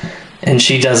 And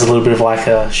she does a little bit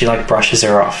of she brushes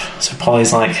her off. So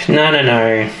Polly's like,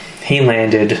 no, he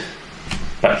landed,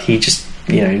 but he just,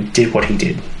 did what he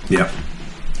did. Yep.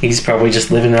 He's probably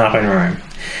just living it up in Rome.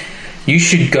 You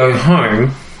should go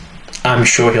home. I'm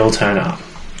sure he'll turn up.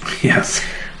 Yes.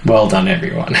 Well done,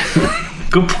 everyone.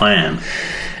 Good plan.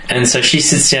 And so she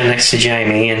sits down next to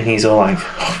Jamie, and he's all like,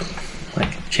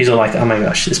 she's all like, oh my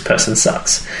gosh, this person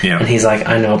sucks. Yeah. And he's like,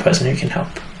 I know a person who can help.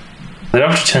 The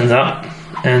doctor turns up,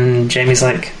 and Jamie's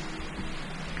like,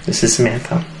 this is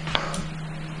Samantha.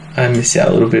 I missed out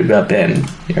a little bit about Ben.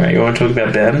 You want to talk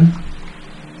about Ben?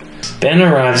 Ben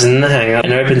arrives in the hangar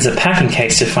and opens a packing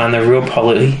case to find the real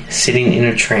Polly sitting in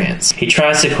a trance. He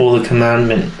tries to call the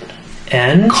commandant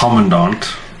and...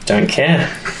 Commandant. Don't care.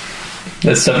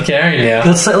 Let's stop caring now.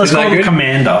 Let's call him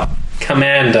Commander.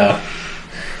 Commander.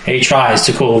 He tries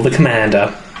to call the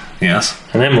commander. Yes.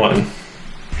 And then what?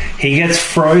 He gets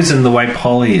frozen the way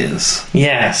Polly is.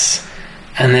 Yes.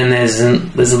 And then there's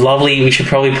a lovely... We should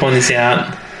probably point this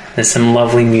out. There's some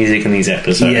lovely music in these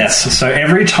episodes. Yes. So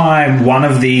every time one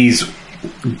of these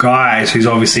guys who's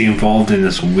obviously involved in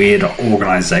this weird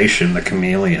organisation, the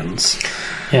Chameleons,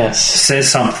 yes, says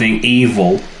something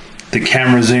evil, the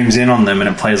camera zooms in on them and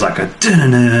it plays like a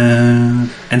da-na-na.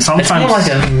 And sometimes it's more like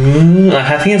a...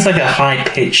 I think it's like a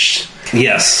high-pitched...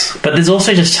 Yes. But there's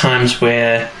also just times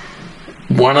where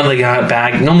one of the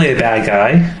normally the bad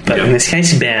guy, but in this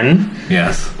case Ben,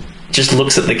 yes, just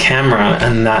looks at the camera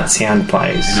and that sound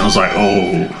plays. And it was like,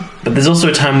 oh. But there's also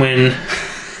a time when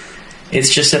it's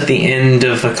just at the end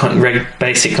of a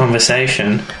basic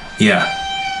conversation. Yeah.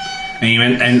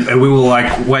 And we were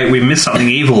like, wait, we missed something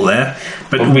evil there.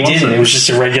 But we didn't. It was just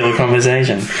a regular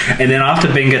conversation. And then after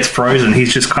Ben gets frozen,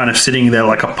 he's just kind of sitting there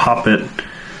like a puppet,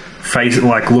 face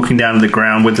like looking down at the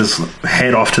ground with his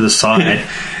head off to the side.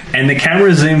 And the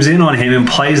camera zooms in on him and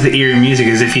plays the eerie music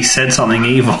as if he said something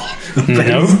evil. But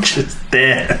nope. He's just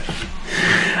there.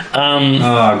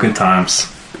 Oh, good times.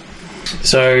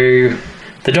 So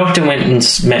the doctor went and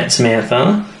met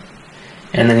Samantha,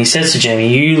 and then he says to Jamie,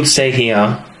 you stay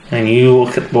here and you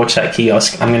watch that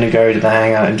kiosk. I'm going to go to the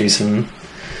hangar and do some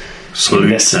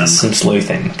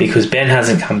sleuthing because Ben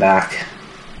hasn't come back,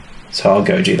 so I'll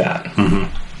go do that.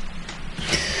 Mm-hmm.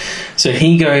 So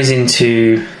he goes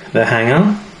into the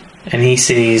hangar and he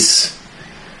sees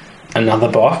another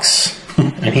box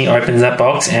and he opens that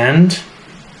box and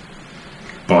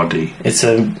body. It's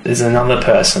another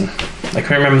person. I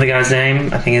can't remember the guy's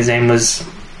name. I think his name was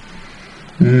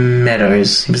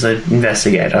Meadows. He was an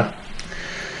investigator.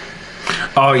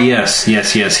 Oh yes.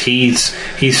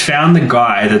 He's found the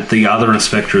guy that the other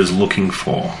inspector is looking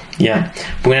for. Yeah,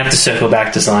 we're gonna have to circle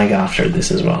back to something after this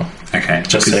as well. Okay,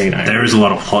 just so you know, there is a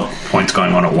lot of plot points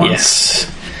going on at once.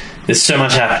 Yes, there's so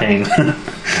much happening.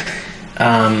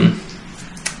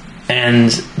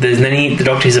 And the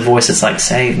doctor hears a voice that's like,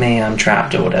 save me, I'm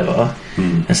trapped or whatever.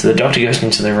 And so the doctor goes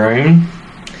into the room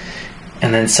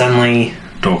and then suddenly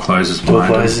door closes.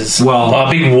 Well,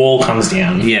 a big wall comes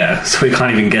down. Yeah, so we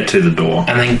can't even get to the door.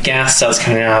 And then gas starts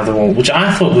coming out of the wall, which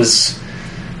I thought was...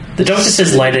 The doctor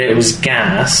says later it was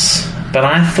gas, but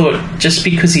I thought just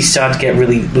because he started to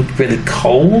look really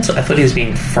cold, I thought he was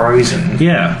being frozen.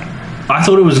 Yeah. I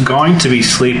thought it was going to be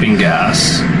sleeping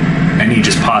gas and he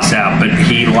just passed out, but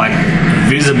he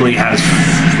visibly has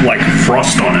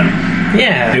frost on him.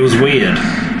 Yeah. It was weird.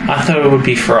 I thought it would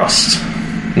be frost.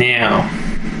 Now.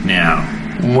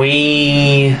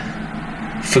 We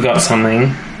forgot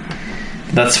something.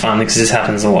 That's fun because this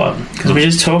happens a lot. Because we're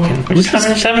just talking. We're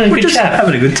just having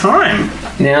a good time.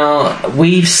 Now,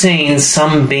 we've seen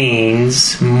some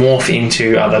beings morph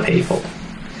into other people.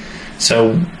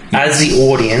 So, as the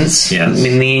audience, I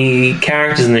mean, the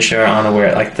characters in the show aren't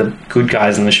aware, the good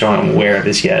guys in the show aren't aware of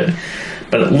this yet.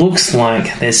 But it looks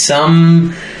like there's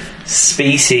some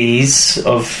species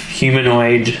of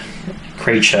humanoid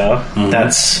creature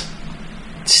that's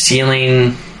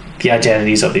stealing the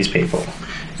identities of these people.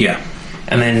 Yeah.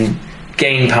 And then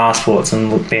gain passports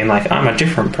and being like, I'm a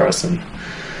different person.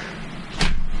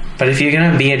 But if you're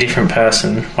going to be a different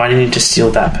person, why didn't you just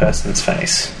steal that person's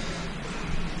face?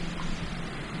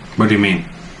 What do you mean?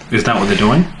 Is that what they're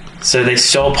doing? So they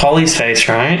stole Polly's face,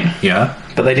 right? Yeah.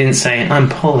 But they didn't say, I'm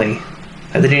Polly.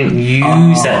 They didn't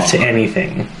use that to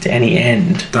anything, to any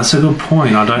end. That's a good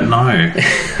point. I don't know.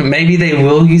 Maybe they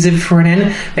will use it for an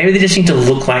end. Maybe they just need to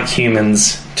look like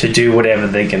humans to do whatever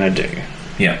they're going to do.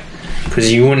 Yeah.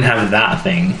 Because you wouldn't have that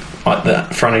thing at the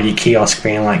front of your kiosk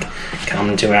being like,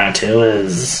 come to our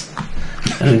tours.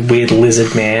 And weird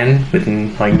lizard man with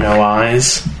no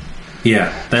eyes.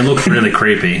 Yeah, they look really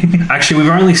creepy. Actually,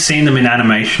 we've only seen them in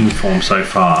animation form so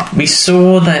far. We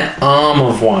saw that arm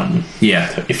of one. Yeah.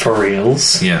 For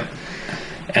reals. Yeah.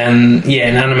 And yeah,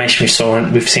 in animation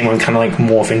we've seen one kind of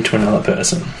morph into another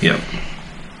person. Yep.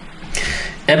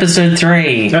 Episode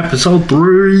 3.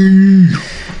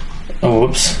 Oh,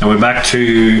 whoops. And we're back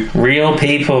to Real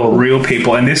people. real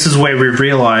people. And this is where we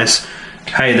realise,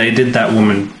 hey, they did that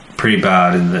woman pretty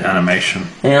bad in the animation.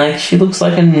 And like, she looks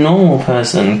like a normal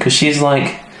person because she's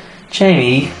like,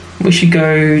 Jamie, we should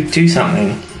go do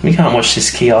something. We can't watch this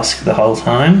kiosk the whole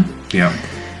time. Yeah.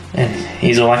 And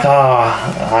he's all like,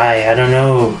 I don't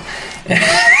know.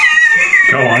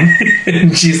 Go on.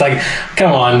 And she's like,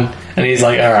 come on. And he's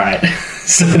like, all right.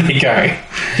 So they go.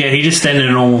 Yeah, he just said in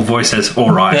a normal voice says,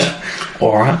 all right.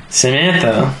 All right.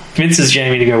 Samantha convinces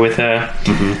Jamie to go with her.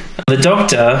 Mm-hmm. The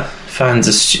doctor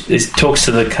talks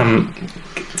to the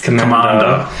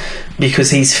commander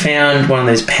because he's found one of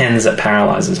those pens that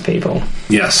paralyzes people.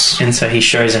 Yes. And so he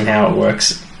shows him how it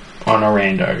works on a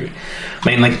rando. I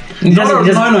mean, like, he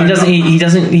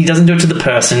doesn't do it to the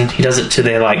person. He does it to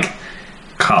their like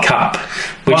cup,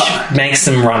 which makes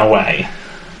them run away.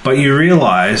 But you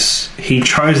realise he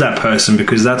chose that person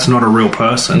because that's not a real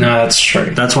person. No, that's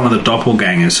true. That's one of the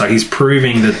doppelgangers. So he's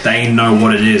proving that they know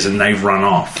what it is and they've run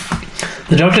off.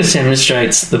 The doctor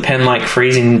demonstrates the pen-like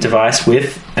freezing device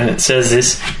with, and it says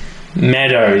this,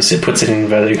 Meadows. It puts it in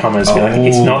inverted commas. Like,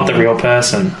 it's not the real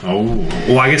person. Oh.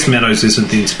 Well, I guess Meadows isn't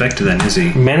the inspector then, is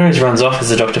he? Meadows runs off as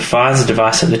the doctor fires the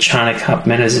device at the china cup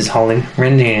Meadows is holding,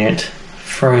 rendering it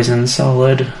frozen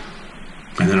solid.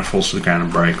 And then it falls to the ground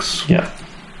and breaks. Yeah.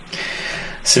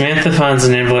 Samantha finds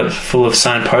an envelope full of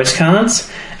signed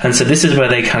postcards, and so this is where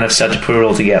they kind of start to put it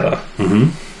all together.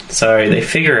 Mm-hmm. So they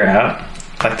figure out,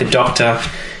 like the doctor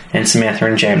and Samantha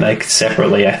and James, they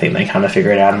separately, I think they kind of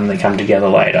figure it out and they come together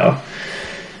later,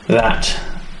 that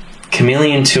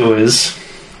Chameleon Tours,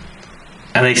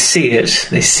 and they see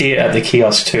it at the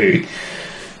kiosk too.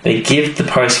 They give the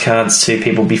postcards to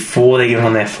people before they get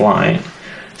on their flight,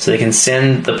 so they can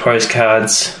send the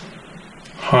postcards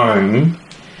home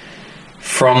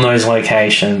from those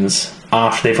locations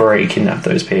after they've already kidnapped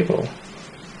those people.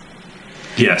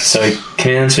 Yes. So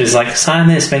Chameleon Tours is like, sign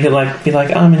this, make it like, be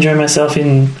like, I'm enjoying myself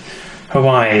in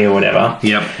Hawaii or whatever.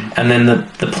 Yep. And then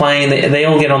the plane, they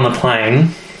all get on the plane,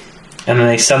 and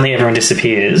then suddenly everyone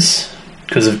disappears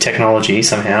because of technology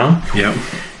somehow. Yep.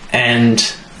 And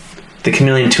the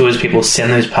Chameleon Tours people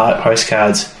send those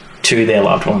postcards to their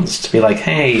loved ones to be like,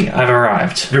 hey, I've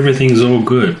arrived. Everything's all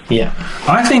good. Yeah.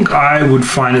 I think I would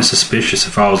find it suspicious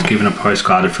if I was given a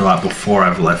postcard to fill out before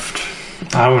I've left.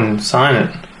 I wouldn't sign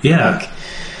it. Yeah. Like,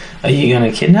 are you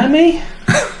going to kidnap me?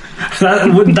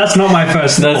 That's not my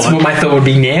first thought. That's what my thought would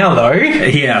be now, though.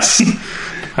 Yes.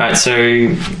 Alright,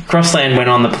 so Crossland went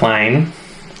on the plane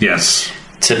Yes.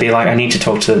 to be like, I need to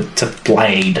talk to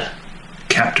Blade.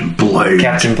 Captain Blade.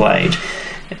 Captain Blade.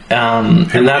 Who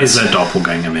and that's is a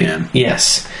doppelganger man.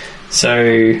 Yes. So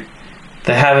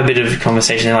they have a bit of a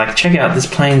conversation. They're like, check out, this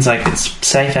plane's like, it's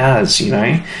safe as, you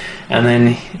know? And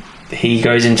then he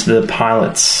goes into the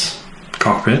pilot's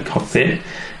cockpit.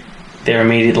 They're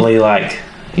immediately like,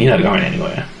 you're not going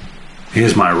anywhere.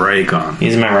 Here's my ray gun.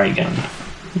 Here's my ray gun.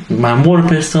 My water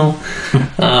pistol.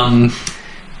 And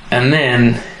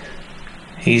then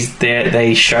he's there.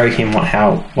 They show him what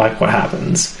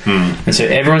happens. And so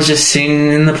everyone's just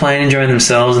sitting in the plane enjoying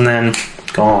themselves, and then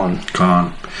gone.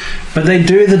 But they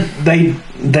do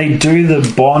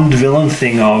the Bond villain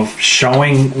thing of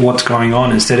showing what's going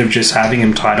on instead of just having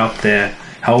him tied up there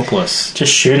helpless.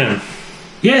 Just shoot him.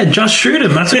 Yeah, just shoot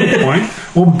him. That's a good point.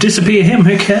 Or disappear him.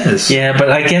 Who cares? Yeah,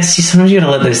 but I guess sometimes you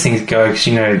gotta let those things go because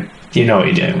you know what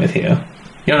you're dealing with here.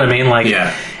 You know what I mean? Like,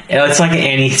 yeah. It's like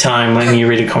any time when you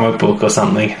read a comic book or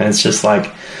something, and it's just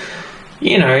like,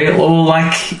 you know, or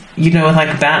like, you know,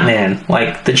 like Batman,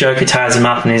 like the Joker ties him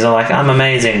up and he's all like, I'm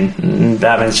amazing, and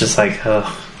Batman's just like,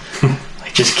 ugh,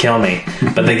 like, just kill me.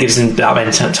 But that gives him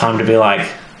Batman time to be like,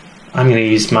 I'm going to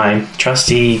use my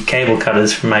trusty cable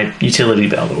cutters from my utility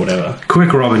belt or whatever.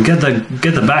 Quick, Robin, get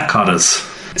the back cutters.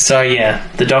 So yeah,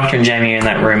 the Doctor and Jamie are in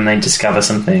that room and they discover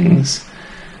some things.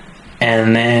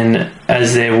 And then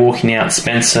as they're walking out,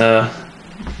 Spencer,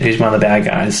 who's one of the bad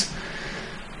guys,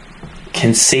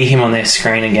 can see him on their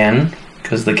screen again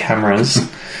because of the cameras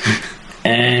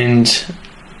and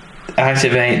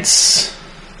activates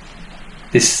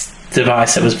this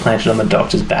device that was planted on the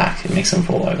Doctor's back. It makes him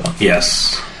fall over.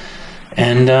 Yes.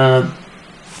 And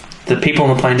the people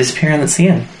on the plane disappear, and that's the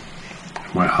end.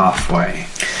 We're halfway.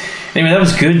 Anyway, that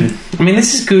was good. I mean,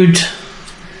 this is good.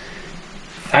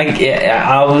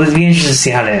 I'll be interested to see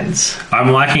how it ends.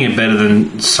 I'm liking it better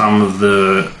than some of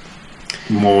the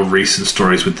more recent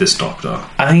stories with this Doctor.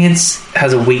 I think it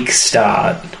has a weak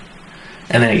start,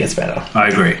 and then it gets better. I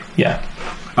agree. Yeah.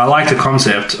 I like the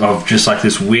concept of just like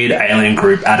this weird alien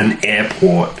group at an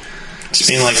airport, Just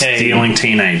being like, hey, stealing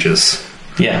teenagers.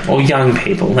 Yeah, or young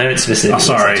people. They don't specifically. Oh,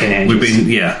 sorry. Teenagers. We've been,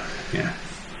 yeah.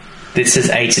 This is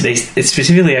 18. They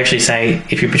specifically actually say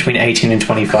if you're between 18 and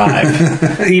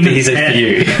 25, Even these are for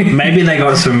you. Maybe they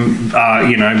got some,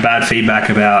 bad feedback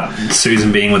about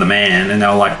Susan being with a man, and they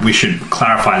were like, we should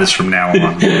clarify this from now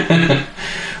on.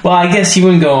 Well, I guess you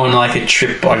wouldn't go on like a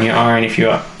trip on your own if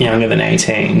you're younger than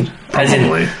 18.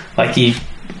 Probably.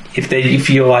 If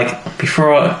you're like,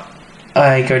 before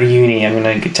I go to uni, I'm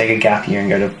going to take a gap year and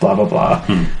go to blah, blah, blah.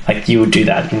 Like, you would do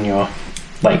that in your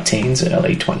late teens,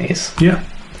 early 20s. Yeah.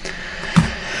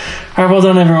 All right, well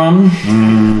done, everyone.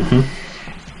 Mm-hmm.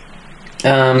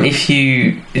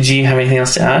 Do you have anything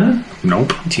else to add?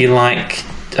 Nope. Do you like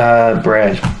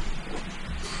bread?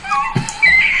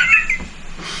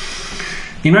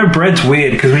 Bread's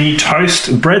weird because when you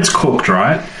toast, bread's cooked,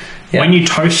 right? Yeah. When you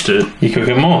toast it, You cook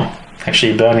it more.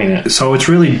 Actually burning it. so it's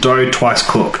really dough twice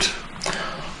cooked.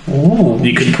 Ooh,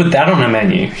 You could put that on a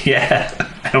menu. Yeah.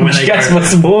 And when You they guys go,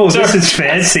 must have- oh, this is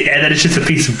fancy, and then it's just a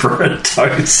piece of bread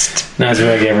toast. Nice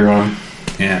work, everyone.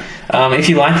 Yeah. If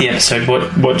you like the episode,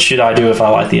 what should I do if I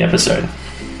like the episode?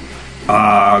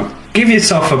 Give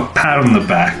yourself a pat on the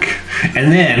back,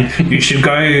 and then you should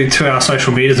go to our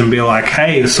social medias and be like,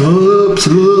 hey, sup.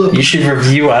 You should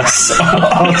review us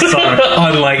on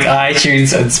like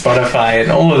iTunes and Spotify and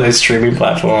all of those streaming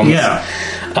platforms. Yeah.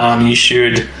 You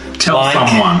should Tell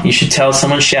someone. You should tell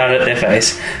someone, shout at their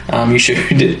face. You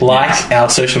should like our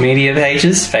social media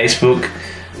pages: Facebook,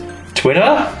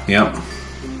 Twitter, Yep.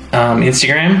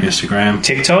 Instagram,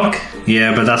 TikTok,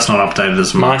 Yeah, but that's not updated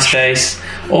as much. MySpace,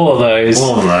 all of those.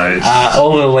 All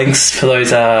the links for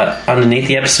those are underneath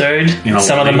the episode.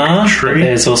 Some of them are. But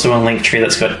there's also a link tree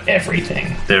that's got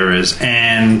everything. There is.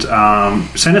 And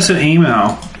send us an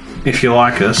email if you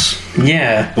like us.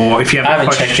 Yeah. Or if you have I a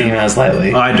haven't question. checked emails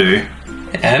lately. I do.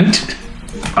 And?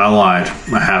 I lied.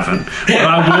 I haven't. But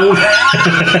I will.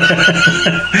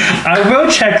 I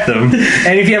will check them.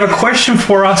 And if you have a question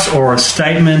for us or a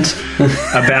statement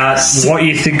about what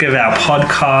you think of our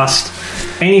podcast,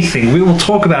 anything, we will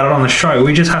talk about it on the show.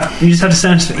 You just have to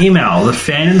send us an email,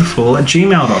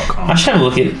 thefanandthefool@gmail.com. I should have a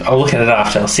look at. I'll look at it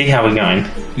after. I'll see how we're going.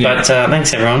 Yeah. But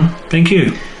thanks, everyone. Thank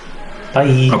you.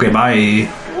 Bye. Okay, bye.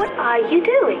 What are you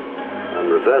doing? I'm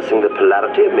reversing the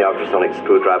polarity of my ultrasonic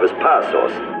screwdriver's power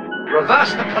source.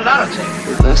 Reverse the polarity.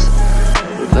 Reverse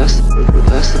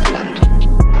the polarity.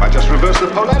 I just reversed the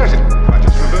polarity.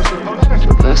 Reverse the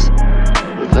polarity.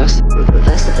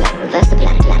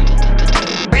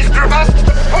 He's reversed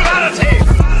the polarity.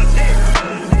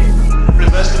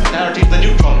 Reverse the polarity of the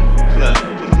neutron.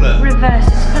 Reverse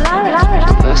polarity.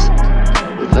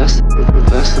 Reverse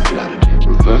the polarity.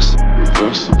 Reverse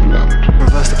the polarity.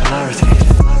 Reverse the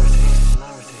polarity.